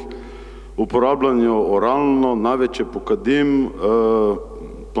proizvodih, uporabljanju oralno, največje pokadim,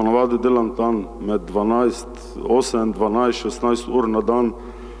 ponavadi delam tam med 8, 12, 16 ur na dan.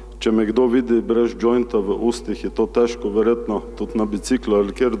 Če me kdo vidi brez jointa v ustih, je to težko, verjetno, tudi na biciklu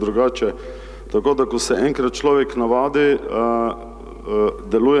ali kjer drugače. Tako da, ko se enkrat človek navadi,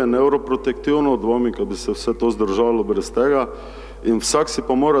 deluje neuroprotektivno, dvomim, da bi se vse to zdržalo brez tega. In vsak si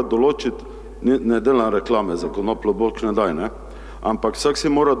pa mora določiti, ne delam reklame za konopljo, bolj ne daj, ne? ampak vsak si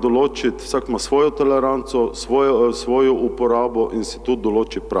mora določiti, vsak ima svojo toleranco, svojo uporabo in si tudi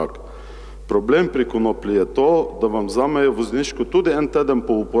določi prag. Problem pri konoplji je to, da vam vzamejo vozniško tudi en teden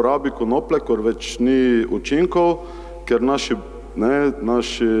po uporabi konoplje, ker več ni učinkov, ker naši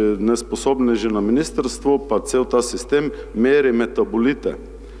nesposobneži na ministrstvu pa cel ta sistem meri metabolite.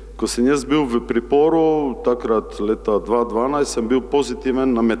 Ko sem jaz bil v priporu, takrat leta 2012, sem bil pozitiven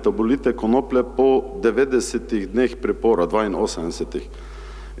na metabolite konoplje po 90 dneh pripora, 82.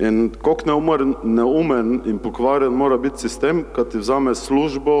 In koliko neumen in pokvarjen mora biti sistem, ki ti vzame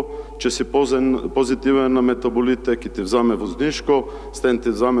službo, če si pozitiven na metabolite, ki ti vzame vozniško, s tem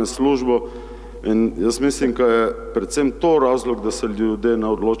ti vzame službo. In jaz mislim, da je predvsem to razlog, da se ljudje ne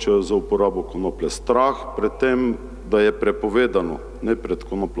odločajo za uporabo konoplje. Strah pred tem, da je prepovedano, ne pred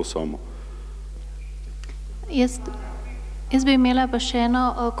konopljo samo. Jaz bi imela pa še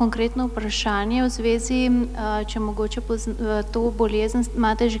eno konkretno vprašanje v zvezi, če mogoče to bolezen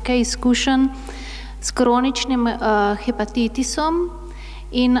imate že kaj izkušenj s kroničnim hepatitisom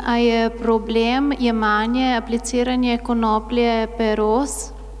in a je problem jemanje, apliciranje konoplje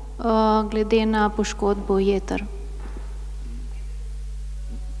peros glede na poškodbo jeter.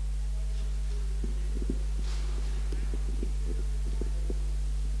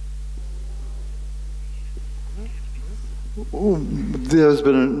 There's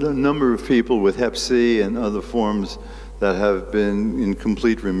been a number of people with Hep C and other forms that have been in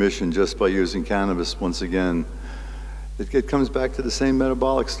complete remission just by using cannabis. Once again, it comes back to the same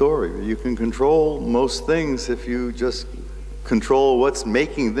metabolic story. You can control most things if you just control what's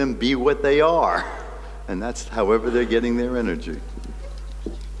making them be what they are. And that's however they're getting their energy.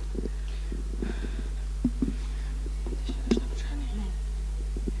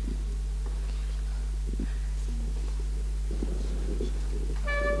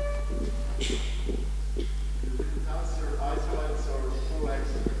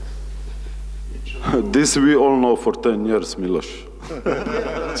 This we all know for 10 years, Miloš.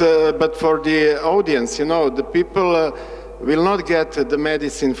 But for the audience, you know, the people will not get the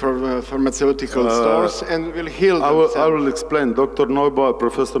medicine from pharmaceutical stores and will heal themselves. I will explain. Dr. Neubaur,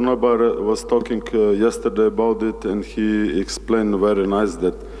 Professor Neubaur was talking yesterday about it, and he explained very nice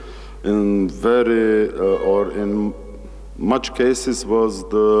that in in much cases was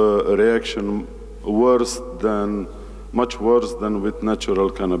the reaction much worse than with natural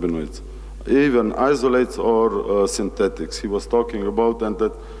cannabinoids. Even isolates or synthetics. He was talking about, and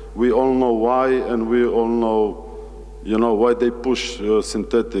that we all know why, and we all know, you know, why they push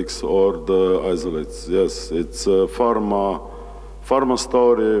synthetics or the isolates. Yes, it's a pharma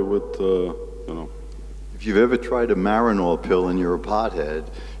story with, you know. If you've ever tried a Marinol pill and you're a pothead,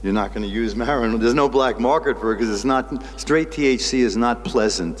 you're not going to use Marinol. There's no black market for it because it's not, straight THC is not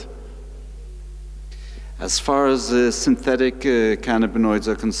pleasant. As far as synthetic cannabinoids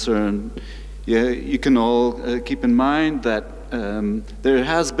are concerned, you can all keep in mind that there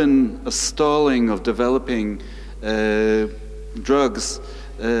has been a stalling of developing drugs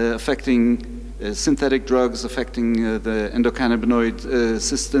synthetic drugs affecting the endocannabinoid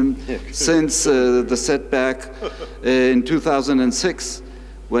system since the setback in 2006.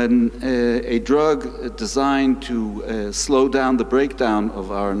 When a drug designed to slow down the breakdown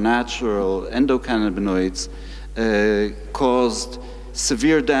of our natural endocannabinoids caused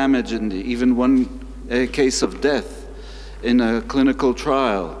severe damage and even one case of death in a clinical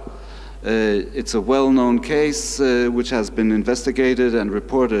trial. It's a well-known case which has been investigated and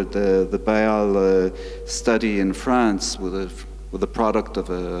reported, the Bayal study in France with a product of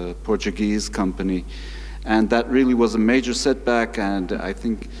a Portuguese company. And that really was a major setback, and I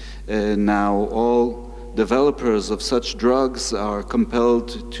think now all developers of such drugs are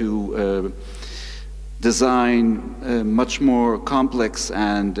compelled to design much more complex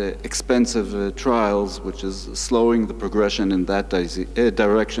and expensive trials, which is slowing the progression in that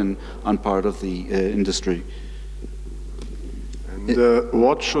direction on part of the industry. And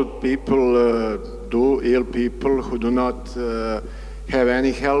what should people do, ill people who do not have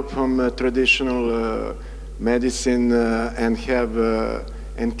any help from traditional medicine and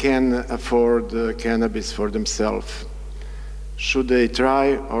can afford cannabis for themselves? Should they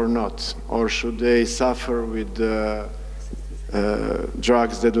try or not? Or should they suffer with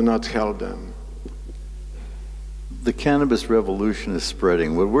drugs that do not help them? The cannabis revolution is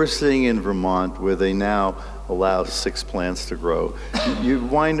spreading. What we're seeing in Vermont, where they now allow 6 plants to grow, you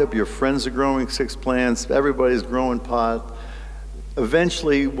wind up, your friends are growing 6 plants, everybody's growing pot.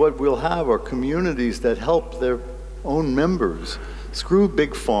 Eventually, what we'll have are communities that help their own members Screw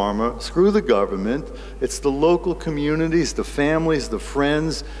big pharma, screw the government. It's the local communities, the families, the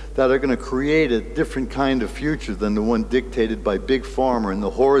friends that are going to create a different kind of future than the one dictated by big pharma and the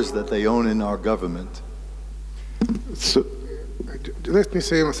horrors that they own in our government. So, let me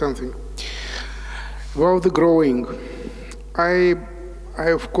say something. About the growing, I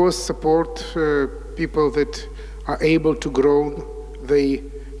of course support people that are able to grow the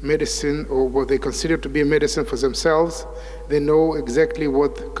medicine or what they consider to be a medicine for themselves. They know exactly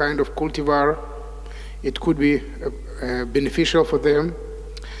what kind of cultivar it could be beneficial for them.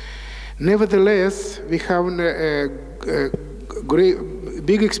 Nevertheless, we have a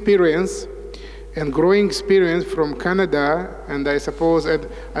big experience and growing experience from Canada, and I suppose, and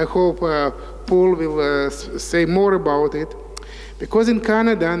I hope Paul will say more about it, because in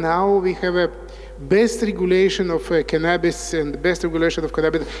Canada now we have a best regulation of cannabis and the best regulation of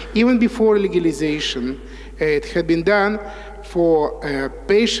cannabis even before legalization. It had been done for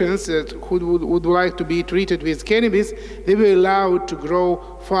patients that who would like to be treated with cannabis. They were allowed to grow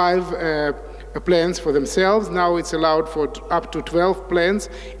 5 plants for themselves. Now it's allowed for up to 12 plants.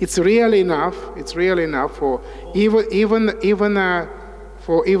 It's really enough. It's really enough for even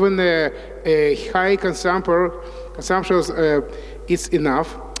a high consumptions. It's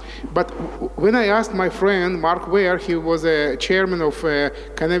enough. But when I asked my friend Mark Ware, he was a chairman of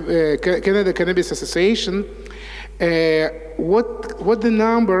Canada Cannabis Association, what the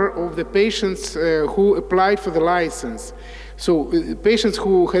number of the patients who applied for the license. So patients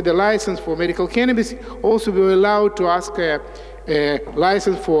who had a license for medical cannabis also were allowed to ask a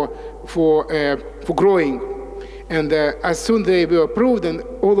license for growing. And as soon as they were approved, and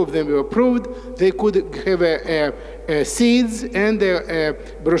all of them were approved, they could have seeds and a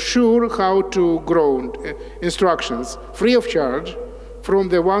brochure how to grow, instructions, free of charge, from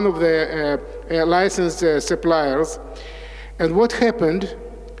one of the licensed suppliers. And what happened,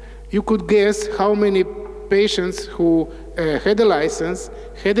 you could guess how many patients who had a license,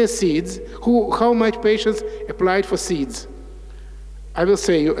 had the seeds, how much patients applied for seeds. I will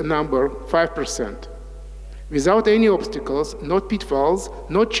say you a number, 5%. Without any obstacles, not pitfalls,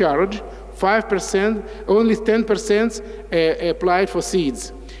 not charge, 5%, only 10% applied for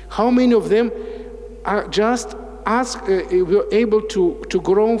seeds. How many of them are just were able to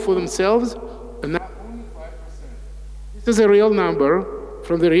grow for themselves? And not only 5%. This is a real number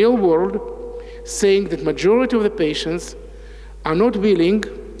from the real world, saying that majority of the patients are not willing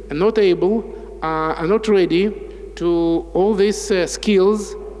and not able, are not ready to all these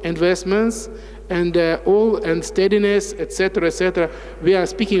skills, investments, and steadiness, etc., etc. We are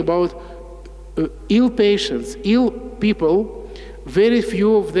speaking about ill patients, ill people. Very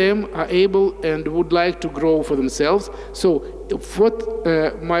few of them are able and would like to grow for themselves. So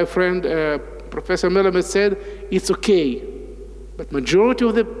what my friend Professor Melamed said, it's okay. But majority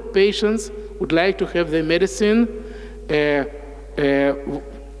of the patients would like to have their medicine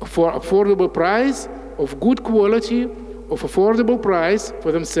for affordable price, of good quality, of affordable price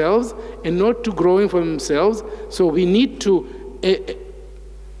for themselves, and not to growing for themselves. So we need to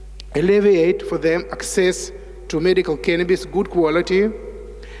alleviate for them access to medical cannabis, good quality,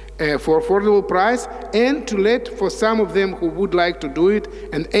 for affordable price, and to let for some of them who would like to do it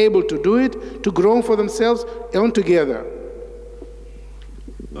and able to do it, to grow for themselves and together.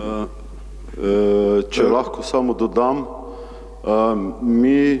 Če lahko samo dodam,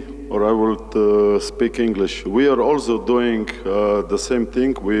 or I will speak English. We are also doing the same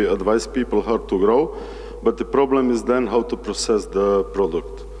thing. We advise people how to grow, but the problem is then how to process the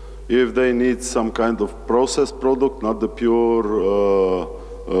product. If they need some kind of processed product, not the pure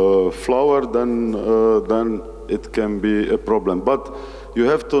flower, then it can be a problem. But you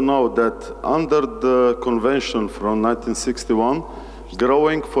have to know that under the convention from 1961,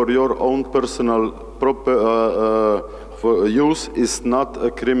 growing for your own personal for use is not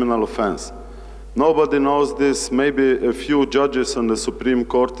a criminal offense. Nobody knows this, maybe a few judges on the Supreme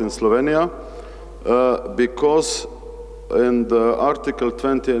Court in Slovenia, because in the Article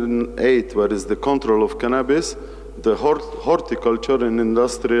 28, where is the control of cannabis, the horticulture and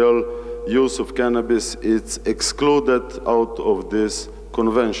industrial use of cannabis is excluded out of this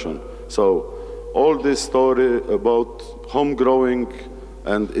convention. So all this story about home growing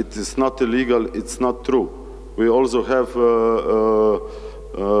and it is not illegal, it's not true. We also have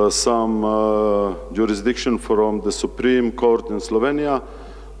some jurisdiction from the Supreme Court in Slovenia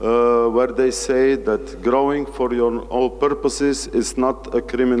where they say that growing for your own purposes is not a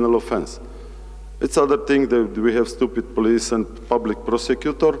criminal offense. It's other thing that we have stupid police and public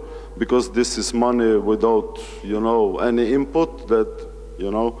prosecutor because this is money without, any input that,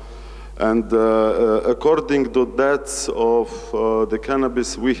 And according to deaths of the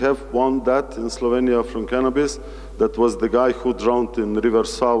cannabis, we have one death in Slovenia from cannabis. That was the guy who drowned in River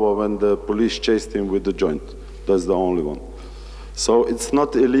Sava when the police chased him with the joint. That's the only one. So it's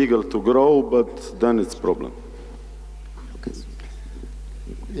not illegal to grow, but then it's a problem.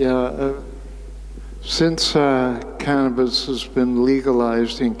 Yeah, since cannabis has been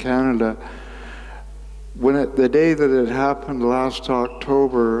legalized in Canada, the day that it happened last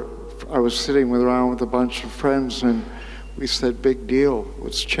October, I was sitting around with a bunch of friends and we said, big deal,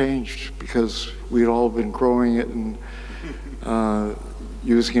 what's changed? Because we'd all been growing it and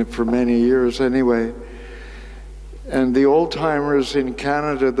using it for many years anyway. And the old-timers in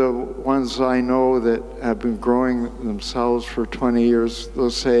Canada, the ones I know that have been growing themselves for 20 years, they'll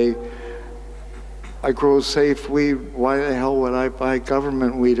say, I grow safe weed, why the hell would I buy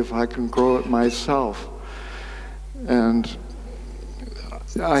government weed if I can grow it myself? And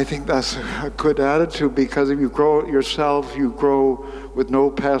I think that's a good attitude, because if you grow it yourself, you grow with no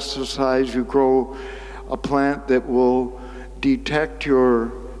pesticides, you grow a plant that will detect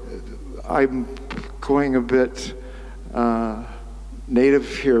your, I'm going a bit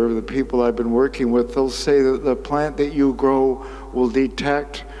native here, the people I've been working with, they'll say that the plant that you grow will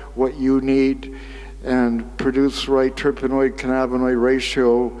detect what you need and produce the right terpenoid-cannabinoid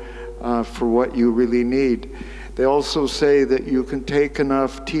ratio for what you really need. They also say that you can take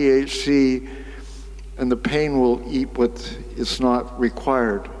enough THC and the pain will eat what is not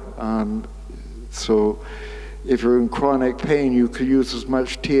required. So if you're in chronic pain, you could use as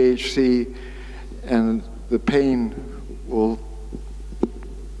much THC and the pain will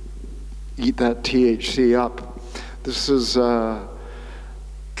eat that THC up. This is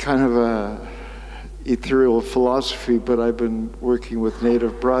kind of a ethereal philosophy, but I've been working with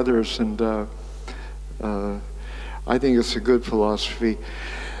Native brothers and I think it's a good philosophy.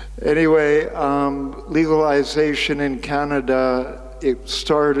 Anyway, legalization in Canada, it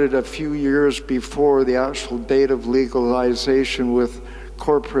started a few years before the actual date of legalization with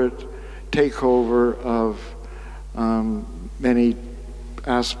corporate takeover of many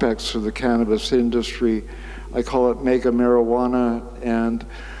aspects of the cannabis industry. I call it mega marijuana, and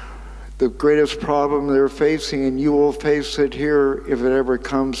the greatest problem they're facing, and you will face it here if it ever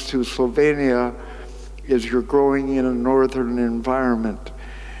comes to Slovenia, is you're growing in a northern environment.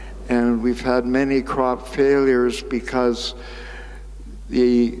 And we've had many crop failures because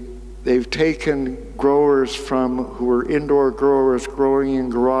they've taken growers who were indoor growers growing in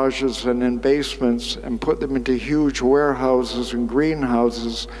garages and in basements and put them into huge warehouses and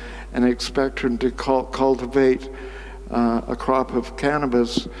greenhouses and expect them to cultivate a crop of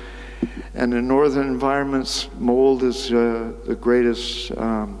cannabis. And in northern environments, mold is the greatest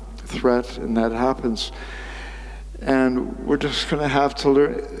threat, and that happens. And we're just going to have to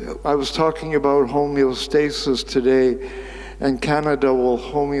learn. I was talking about homeostasis today, and Canada will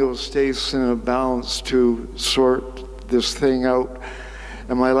homeostase in a balance to sort this thing out.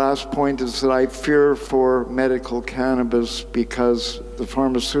 And my last point is that I fear for medical cannabis because the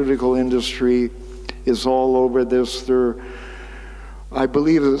pharmaceutical industry is all over this. I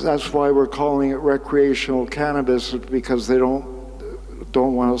believe that's why we're calling it recreational cannabis, because they don't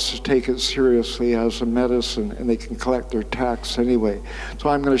want us to take it seriously as a medicine, and they can collect their tax anyway. So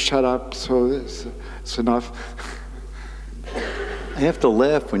I'm going to shut up, so it's enough. I have to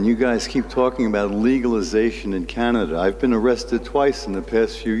laugh when you guys keep talking about legalization in Canada. I've been arrested twice in the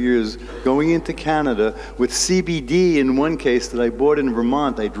past few years going into Canada with CBD in one case that I bought in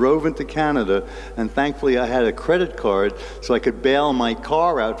Vermont. I drove into Canada, and thankfully I had a credit card so I could bail my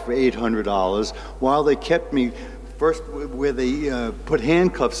car out for $800 while they kept me, first where they put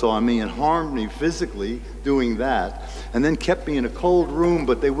handcuffs on me and harmed me physically doing that, and then kept me in a cold room,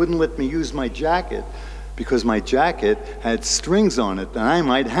 but they wouldn't let me use my jacket because my jacket had strings on it, and I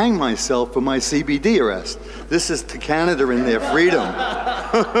might hang myself for my CBD arrest. This is to Canada and their freedom.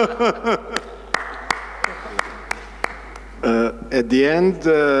 At the end,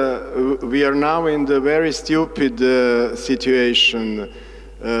 we are now in the very stupid situation.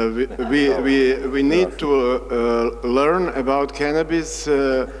 We need to learn about cannabis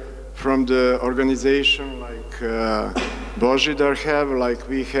from the organization like Božidar have, like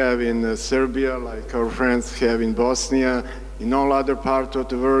we have in Serbia, like our friends have in Bosnia, in all other parts of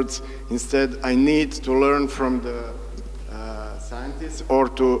the world. Instead, I need to learn from the scientists or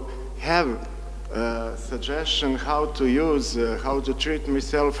to have a suggestion how to use, how to treat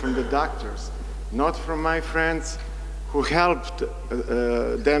myself from the doctors, not from my friends who helped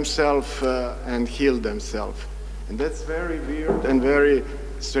themselves and healed themselves. And that's very weird and very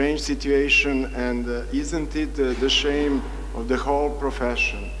strange situation, and isn't it the shame of the whole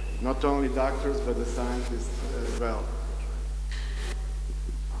profession? not only doctors, but the scientists as well.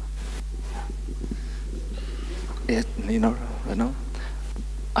 Yeah,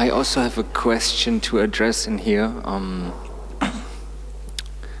 I also have a question to address in here.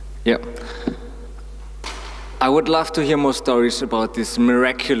 Yeah. I would love to hear more stories about these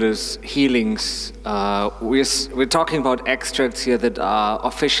miraculous healings. We're talking about extracts here that are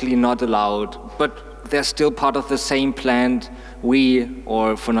officially not allowed, but they're still part of the same plant we,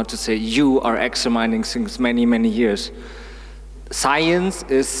 or for not to say you, are examining since many, many years. Science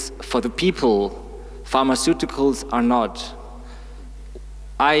is for the people. Pharmaceuticals are not.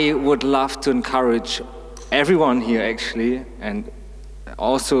 I would love to encourage everyone here, actually, and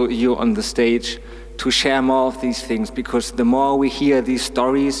also you on the stage, to share more of these things, because the more we hear these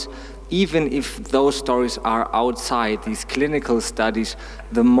stories, even if those stories are outside these clinical studies,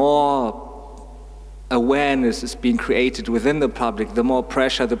 the more awareness is being created within the public, the more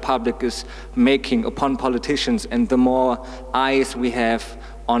pressure the public is making upon politicians, and the more eyes we have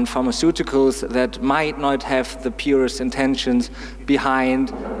on pharmaceuticals that might not have the purest intentions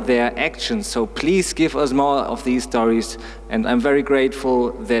behind their actions. So please give us more of these stories, and I'm very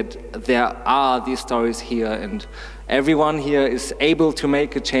grateful that there are these stories here, and everyone here is able to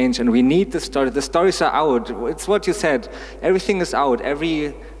make a change, and we need the story. The stories are out. It's what you said. Everything is out.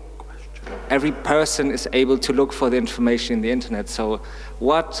 Every person is able to look for the information in the internet. So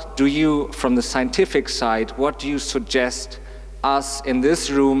what do you, from the scientific side, what do you suggest us in this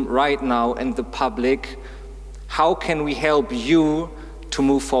room right now and the public? How can we help you to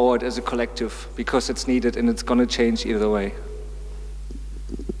move forward as a collective? Because it's needed and it's going to change either way.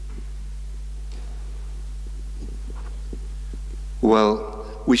 Well,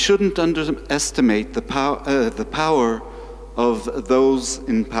 we shouldn't underestimate the power of those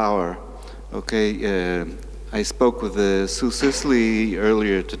in power. Okay, I spoke with Sue Sisley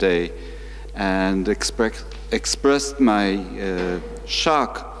earlier today and expressed my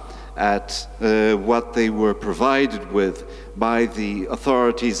shock at what they were provided with by the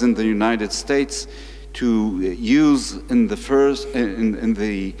authorities in the United States to use in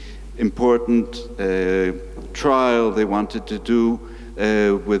the important trial they wanted to do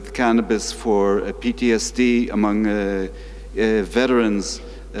with cannabis for PTSD among veterans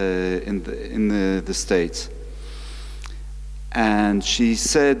in the States. And she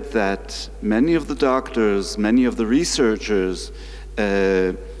said that many of the doctors, many of the researchers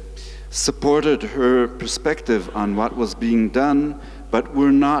supported her perspective on what was being done, but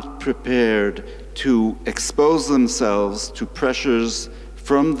were not prepared to expose themselves to pressures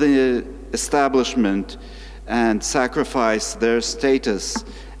from the establishment and sacrifice their status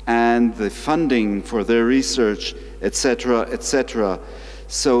and the funding for their research, etc., etc.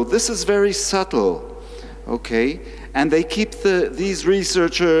 So this is very subtle, okay? And they keep these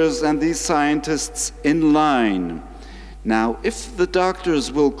researchers and these scientists in line. Now, if the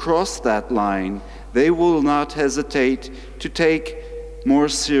doctors will cross that line, they will not hesitate to take more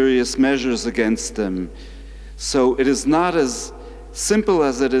serious measures against them. So it is not as simple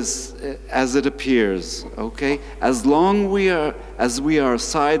as it appears, okay? As long as we are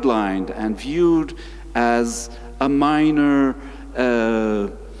sidelined and viewed as a minor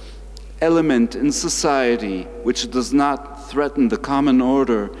element in society which does not threaten the common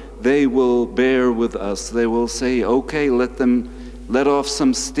order, they will bear with us. They will say, okay, let off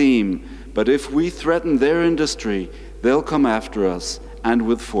some steam. But if we threaten their industry, they'll come after us, and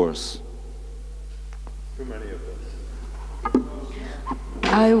with force. Too many of us.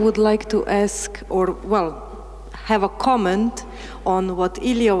 I would like to ask, or well, have a comment on what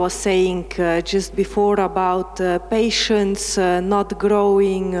Ilya was saying just before about patients not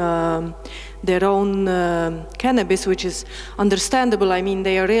growing their own cannabis, which is understandable. I mean,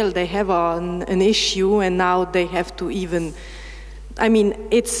 they are ill, they have an issue, and now they have to even, I mean,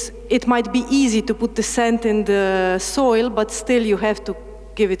 it might be easy to put the scent in the soil, but still you have to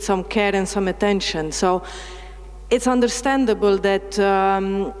give it some care and some attention. So it's understandable that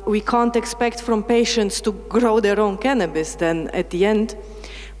we can't expect from patients to grow their own cannabis then at the end.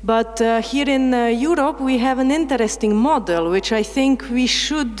 But here in Europe, we have an interesting model, which I think we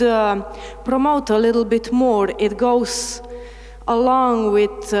should promote a little bit more. It goes along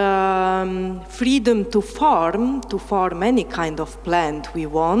with freedom to farm any kind of plant we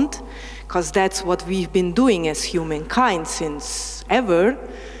want, because that's what we've been doing as humankind since ever.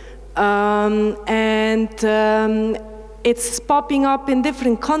 It's popping up in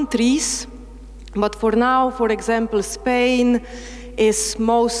different countries, but for now, for example, Spain is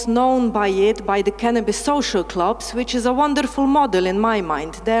most known by the cannabis social clubs, which is a wonderful model in my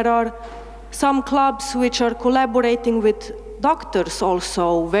mind. There are some clubs which are collaborating with doctors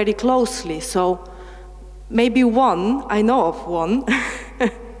also very closely. So maybe one, I know of one,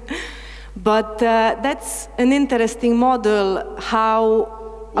 but that's an interesting model how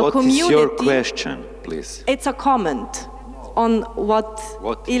a community... What is your question, please? It's a comment on what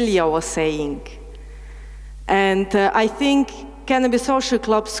Ilya was saying. And I think cannabis social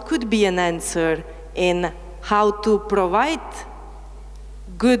clubs could be an answer in how to provide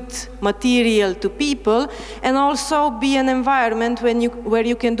good material to people, and also be an environment where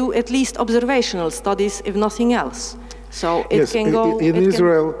you can do at least observational studies, if nothing else. So it yes, can go... In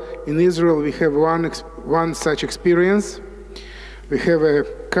Israel we have one such experience. We have a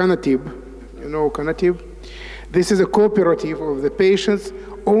Canatib, you know Canatib? This is a cooperative of the patients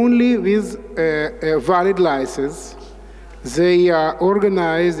only with a valid license. They are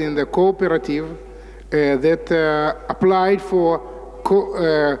organized in the cooperative that applied for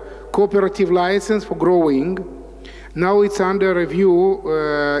cooperative license for growing. Now it's under review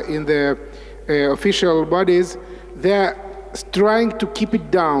in the official bodies. They're trying to keep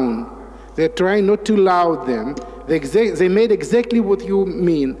it down. They're trying not to allow them. They made exactly what you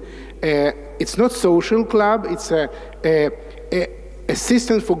mean. It's not social club, it's a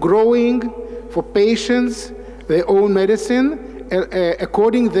assistance for growing, for patients, their own medicine,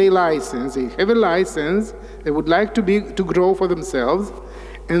 according to their license. They have a license, they would like to grow for themselves,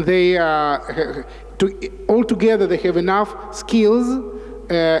 and they altogether they have enough skills,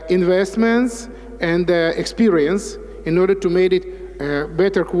 investments, and experience in order to make it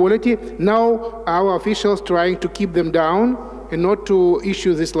better quality. Now our officials trying to keep them down and not to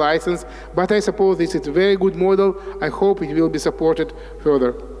issue this license, but I suppose this is a very good model. I hope it will be supported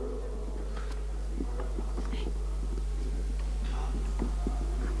further.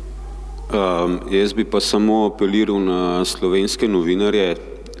 Jaz bi pa samo apeliral na slovenske novinarje.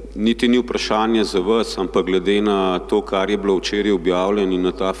 Niti ni vprašanje za vas, ampak glede na to, kar je bilo včeraj objavljeno in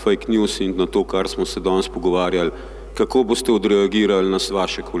na ta fake news in na to, kar smo se danes pogovarjali, kako boste odreagirali na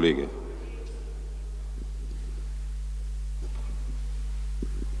vaše kolege?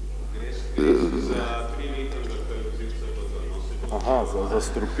 Aha, za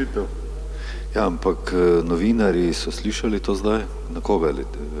strupitev. Ja, ampak novinarji so slišali to zdaj? Na koga?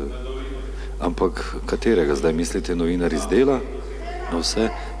 Ampak katerega zdaj mislite, novinar iz Dela? Na vse?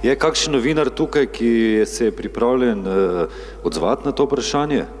 Je kakšen novinar tukaj, ki se je pripravljen odzvati na to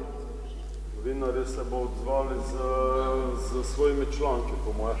vprašanje? Novinarji se bo odzvali z svojimi članki,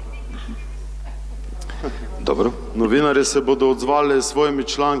 po moje. Dobro. Novinarji se bodo odzvali s svojimi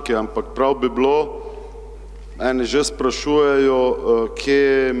članki, ampak prav bi bilo, eni že sprašujejo,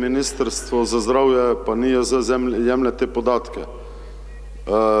 kje Ministrstvo za zdravje pa NIJZ jemlje te podatke.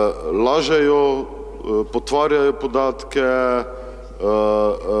 Lažejo, potvarjajo podatke,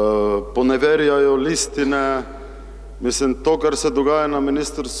 poneverjajo listine. Mislim, to, kar se dogaja na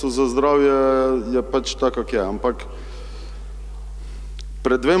Ministrstvu za zdravje, je pač tako, kak je. Ampak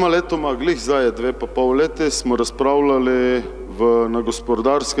pred 2 letoma, glih zdaj 2,5 leti, smo razpravljali na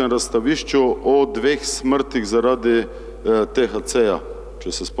gospodarskem razstavišču o 2 smrtih zaradi THC-ja,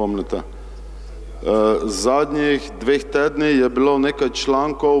 če se spomnite. Zadnjih 2 tedni je bilo nekaj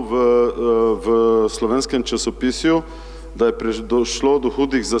člankov v slovenskem časopisju, da je došlo do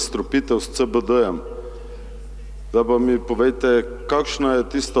hudih zastrupitev s CBD-jem. Da pa mi povejte, kakšna je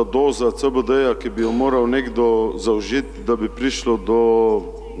tista doza CBD-ja, ki bi jo moral nekdo zaužiti, da bi prišlo do,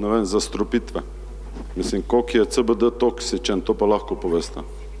 ne vem, zastrupitve. Mislim, koliko je CBD toksičen, to pa lahko poveste.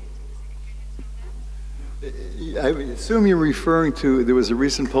 I assume you're referring to, there was a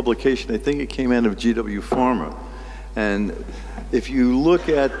recent publication, I think it came out of GW Pharma, and if you look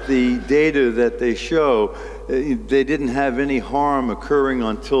at the data that they show, they didn't have any harm occurring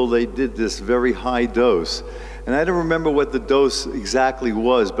until they did this very high dose. And I don't remember what the dose exactly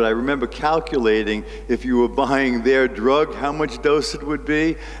was, but I remember calculating if you were buying their drug, how much dose it would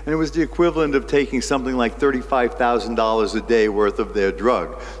be, and it was the equivalent of taking something like $35,000 a day worth of their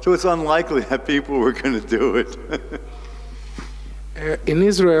drug. So it's unlikely that people were going to do it. In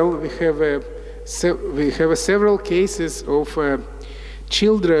Israel, we have several cases of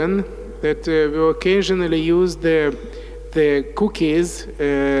children that will occasionally use the cookies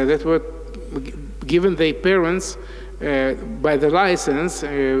that were given their parents by the license,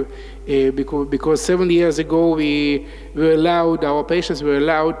 because 7 years ago our patients were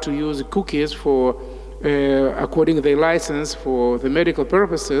allowed to use cookies for, according to their license, for the medical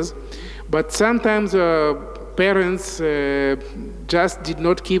purposes, but sometimes parents just did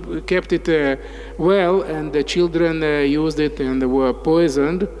not kept it well, and the children used it and they were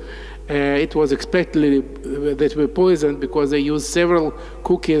poisoned. it was expected that were poisoned because they used several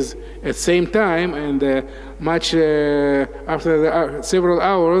cookies at the same time, and after several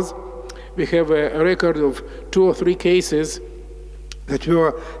hours, we have a record of 2 or 3 cases that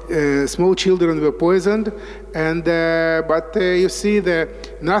were small children were poisoned, and but you see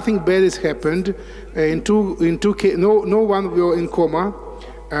that nothing bad has happened. No one were in coma.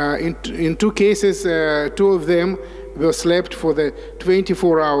 In 2 cases, 2 of them were slept for the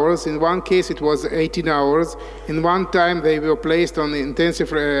 24 hours. In 1 case, it was 18 hours. In 1 time, they were placed on the intensive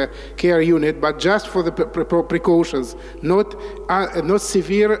care unit, but just for the precautions, not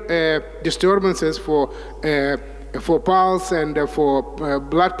severe disturbances for pulse and for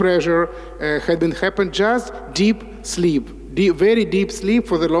blood pressure had happened. Just deep sleep. Very deep sleep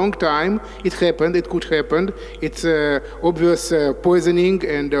for the long time. It happened, it could happen. It's obvious poisoning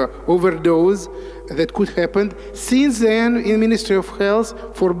and overdose that could happen. Since then, in Ministry of Health,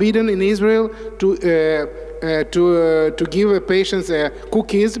 forbidden in Israel to give patients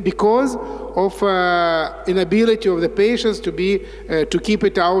cookies because of inability of the patients to keep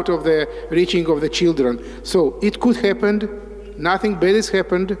it out of the reaching of the children. So it could happen. Nothing bad has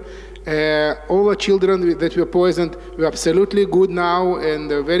happened. All the children that were poisoned were absolutely good now,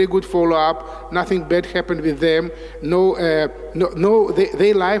 and very good follow-up. Nothing bad happened with them. Their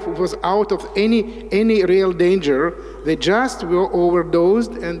life was out of any real danger. They just were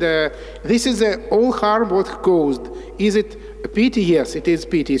overdosed, and this is all harm what caused. Is it a pity? Yes, it is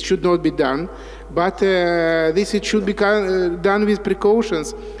pity. It should not be done, but it should be done with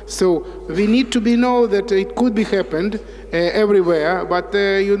precautions. So we need to know that it could be happened everywhere, but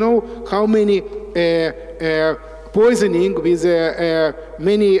you know how many poisoning with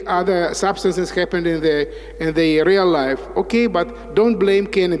many other substances happened in the real life. Okay, but don't blame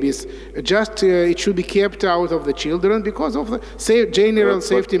cannabis. Just it should be kept out of the children because of the general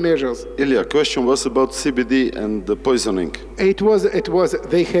safety measures. Ilya, question was about CBD and the poisoning. It was.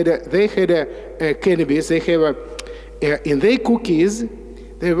 They had a cannabis. They have in their cookies.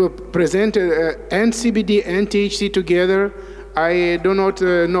 They were presented and CBD and THC together. I do not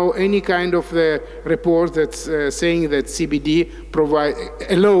know any kind of report that's saying that CBD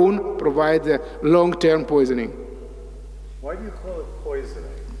alone provides long-term poisoning. Why do you call it poisoning?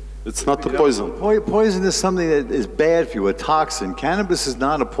 It's not a poison. Poison is something that is bad for you, a toxin. Cannabis is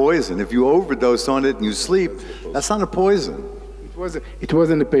not a poison. If you overdose on it and you sleep, that's not a poison. It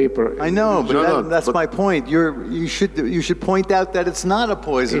was in the paper. I know, but that's my point. You should point out that it's not a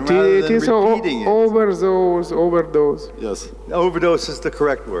poison rather than repeating it. Overdose. Yes. Overdose is the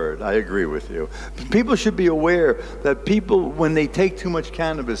correct word. I agree with you. People should be aware that people, when they take too much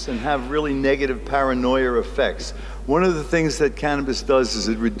cannabis and have really negative paranoia effects, one of the things that cannabis does is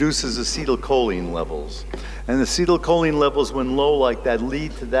it reduces acetylcholine levels. And acetylcholine levels, when low like that,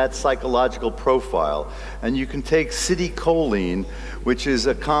 lead to that psychological profile. And you can take citicholine, which is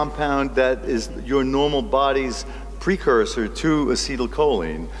a compound that is your normal body's precursor to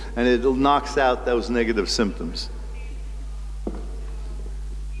acetylcholine, and it knocks out those negative symptoms.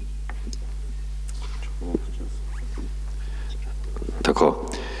 Tako.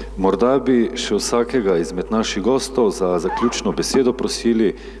 Morda bi še vsakega izmed naših gostov za zaključno besedo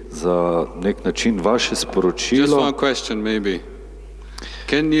prosili za nek način vaše sporočilo. Just one question maybe.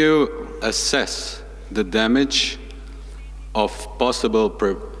 Can you assess the damage of possible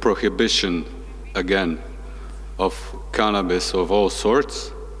prohibition again of cannabis of all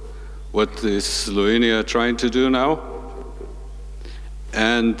sorts? What is Slovenia trying to do now?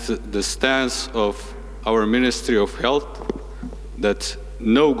 And the stance of our Ministry of Health that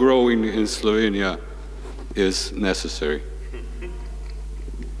no growing in Slovenia is necessary.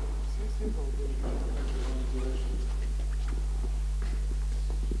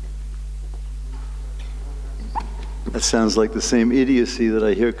 That sounds like the same idiocy that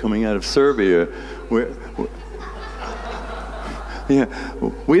I hear coming out of Serbia.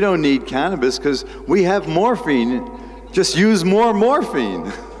 We don't need cannabis because we have morphine. Just use more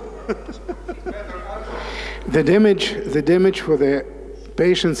morphine. The damage for the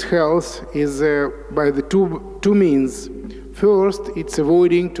patient's health is by the two means. First, it's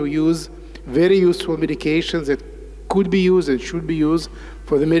avoiding to use very useful medications that could be used and should be used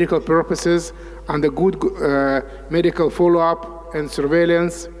for the medical purposes under good medical follow-up and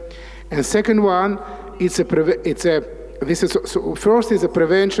surveillance. And second one, first is a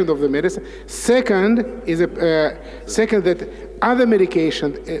prevention of the medicine. Second that other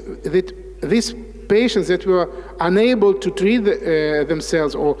medication that these patients that were unable to treat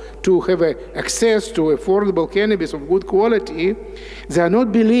themselves or to have access to affordable cannabis of good quality, they are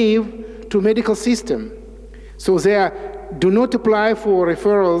not believed to medical system. So they are do not apply for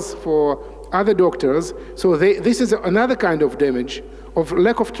referrals for other doctors. So this is another kind of damage, of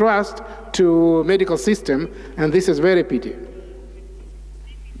lack of trust to medical system, and this is very pity.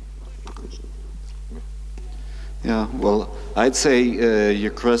 Yeah, well, I'd say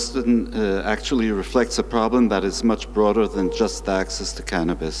your question actually reflects a problem that is much broader than just access to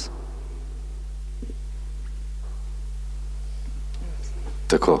cannabis.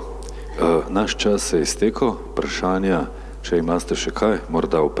 Tako, naš čas se je iztekel, vprašanja, če imate še kaj,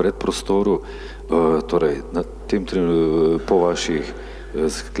 morda v predprostoru, torej na tem po vaših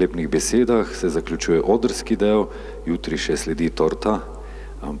sklepnih besedah se zaključuje odrski del, jutri še sledi torta,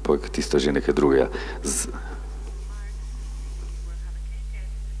 ampak tisto že nekaj drugega.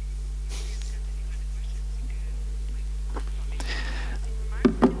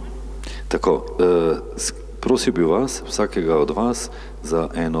 Tako, prosil bi vas, vsakega od vas, za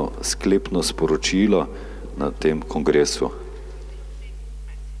eno sklepno sporočilo na tem kongresu.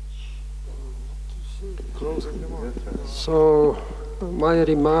 So, my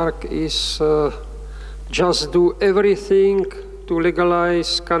remark is just do everything to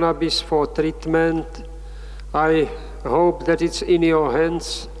legalize cannabis for treatment. I hope that it's in your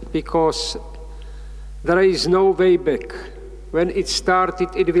hands, because there is no way back. When it started,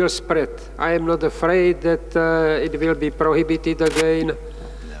 it will spread. I am not afraid that it will be prohibited again.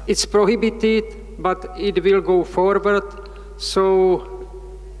 It's prohibited, but it will go forward, so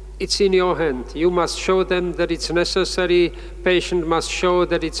it's in your hand. You must show them that it's necessary. Patient must show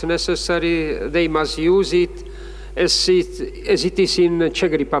that it's necessary. They must use it as it is in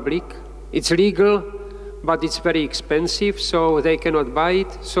Czech Republic. It's legal, but it's very expensive, so they cannot buy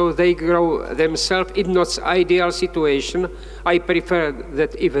it, so they grow themselves. It's not an ideal situation. I prefer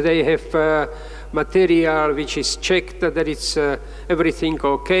that if they have material which is checked, that it's everything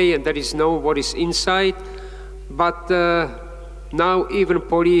okay and there is no what is inside. But now even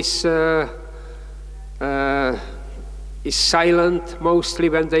police is silent, mostly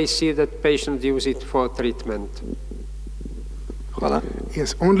when they see that patients use it for treatment. Hvala.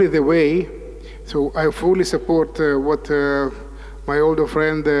 Yes, only the way. So I fully support what my older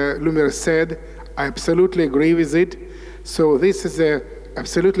friend Lumiere said. I absolutely agree with it. So this is a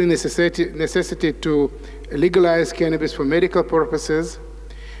absolutely necessity to legalize cannabis for medical purposes,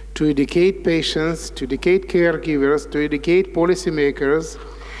 to educate patients, to educate caregivers, to educate policymakers,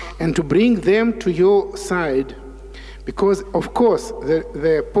 and to bring them to your side. Because, of course,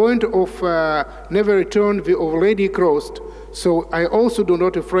 the point of never return we already crossed. So I also do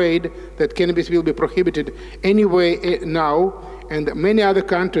not afraid that cannabis will be prohibited anyway now, and many other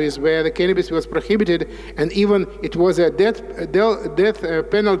countries where the cannabis was prohibited, and even it was a death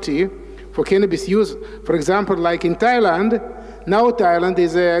penalty for cannabis use. For example, like in Thailand, now Thailand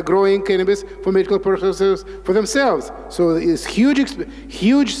is growing cannabis for medical purposes for themselves. So it's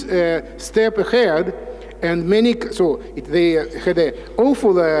huge step ahead. And they had an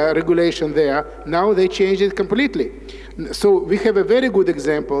awful regulation there. Now they changed it completely. So we have a very good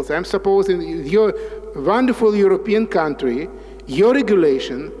examples. I'm supposing your wonderful European country, your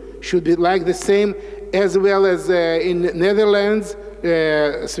regulation should be like the same as well as in Netherlands,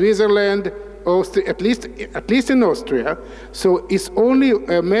 Switzerland, Austria, at least in Austria. So it's only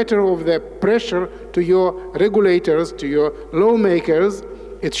a matter of the pressure to your regulators, to your lawmakers.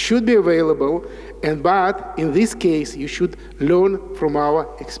 It should be available. But in this case, you should learn from our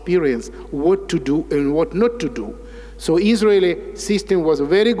experience what to do and what not to do. So Israeli system was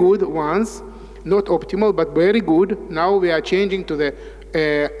very good once, not optimal, but very good. Now we are changing to the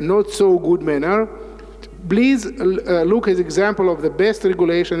not so good manner. Please look at the example of the best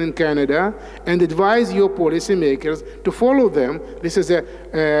regulation in Canada and advise your policymakers to follow them. This is a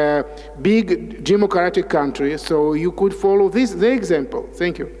big democratic country, so you could follow the example.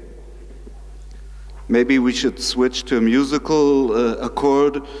 Thank you. Maybe we should switch to a musical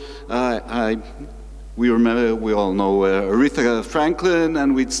accord. We all know Aretha Franklin,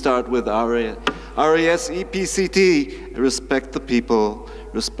 and we'd start with R-A-S-E-P-C-T, respect the people,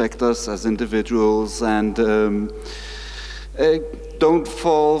 respect us as individuals, and don't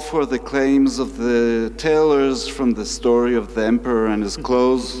fall for the claims of the tailors from the story of the emperor and his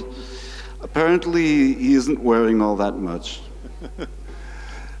clothes. Apparently, he isn't wearing all that much.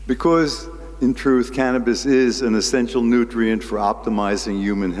 Because in truth, cannabis is an essential nutrient for optimizing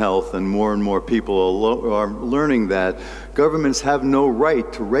human health, and more people are learning that. Governments have no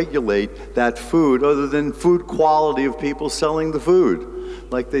right to regulate that food other than food quality of people selling the food,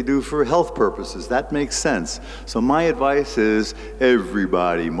 like they do for health purposes. That makes sense. So my advice is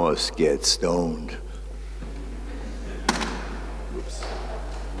everybody must get stoned.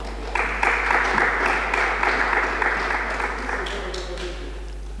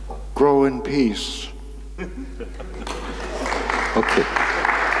 peace. Okay.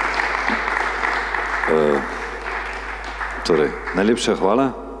 Torej, najlepša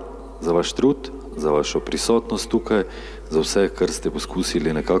hvala za vaš trud, za vašo prisotnost tukaj, za vse, kar ste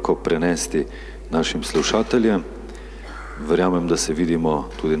poskusili nekako prenesti našim slušateljem. Verjamem, da se vidimo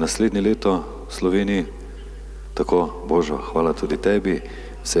tudi naslednje leto v Sloveniji. Tako, Božo, hvala tudi tebi,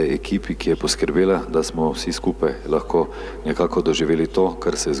 vsej ekipi, ki je poskrbela, da smo vsi skupaj lahko nekako doživeli to,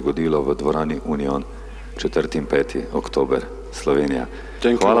 kar se je zgodilo v dvorani Union 4. in 5. oktober Slovenija.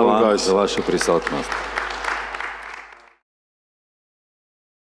 Hvala vam za vašo prisotnost.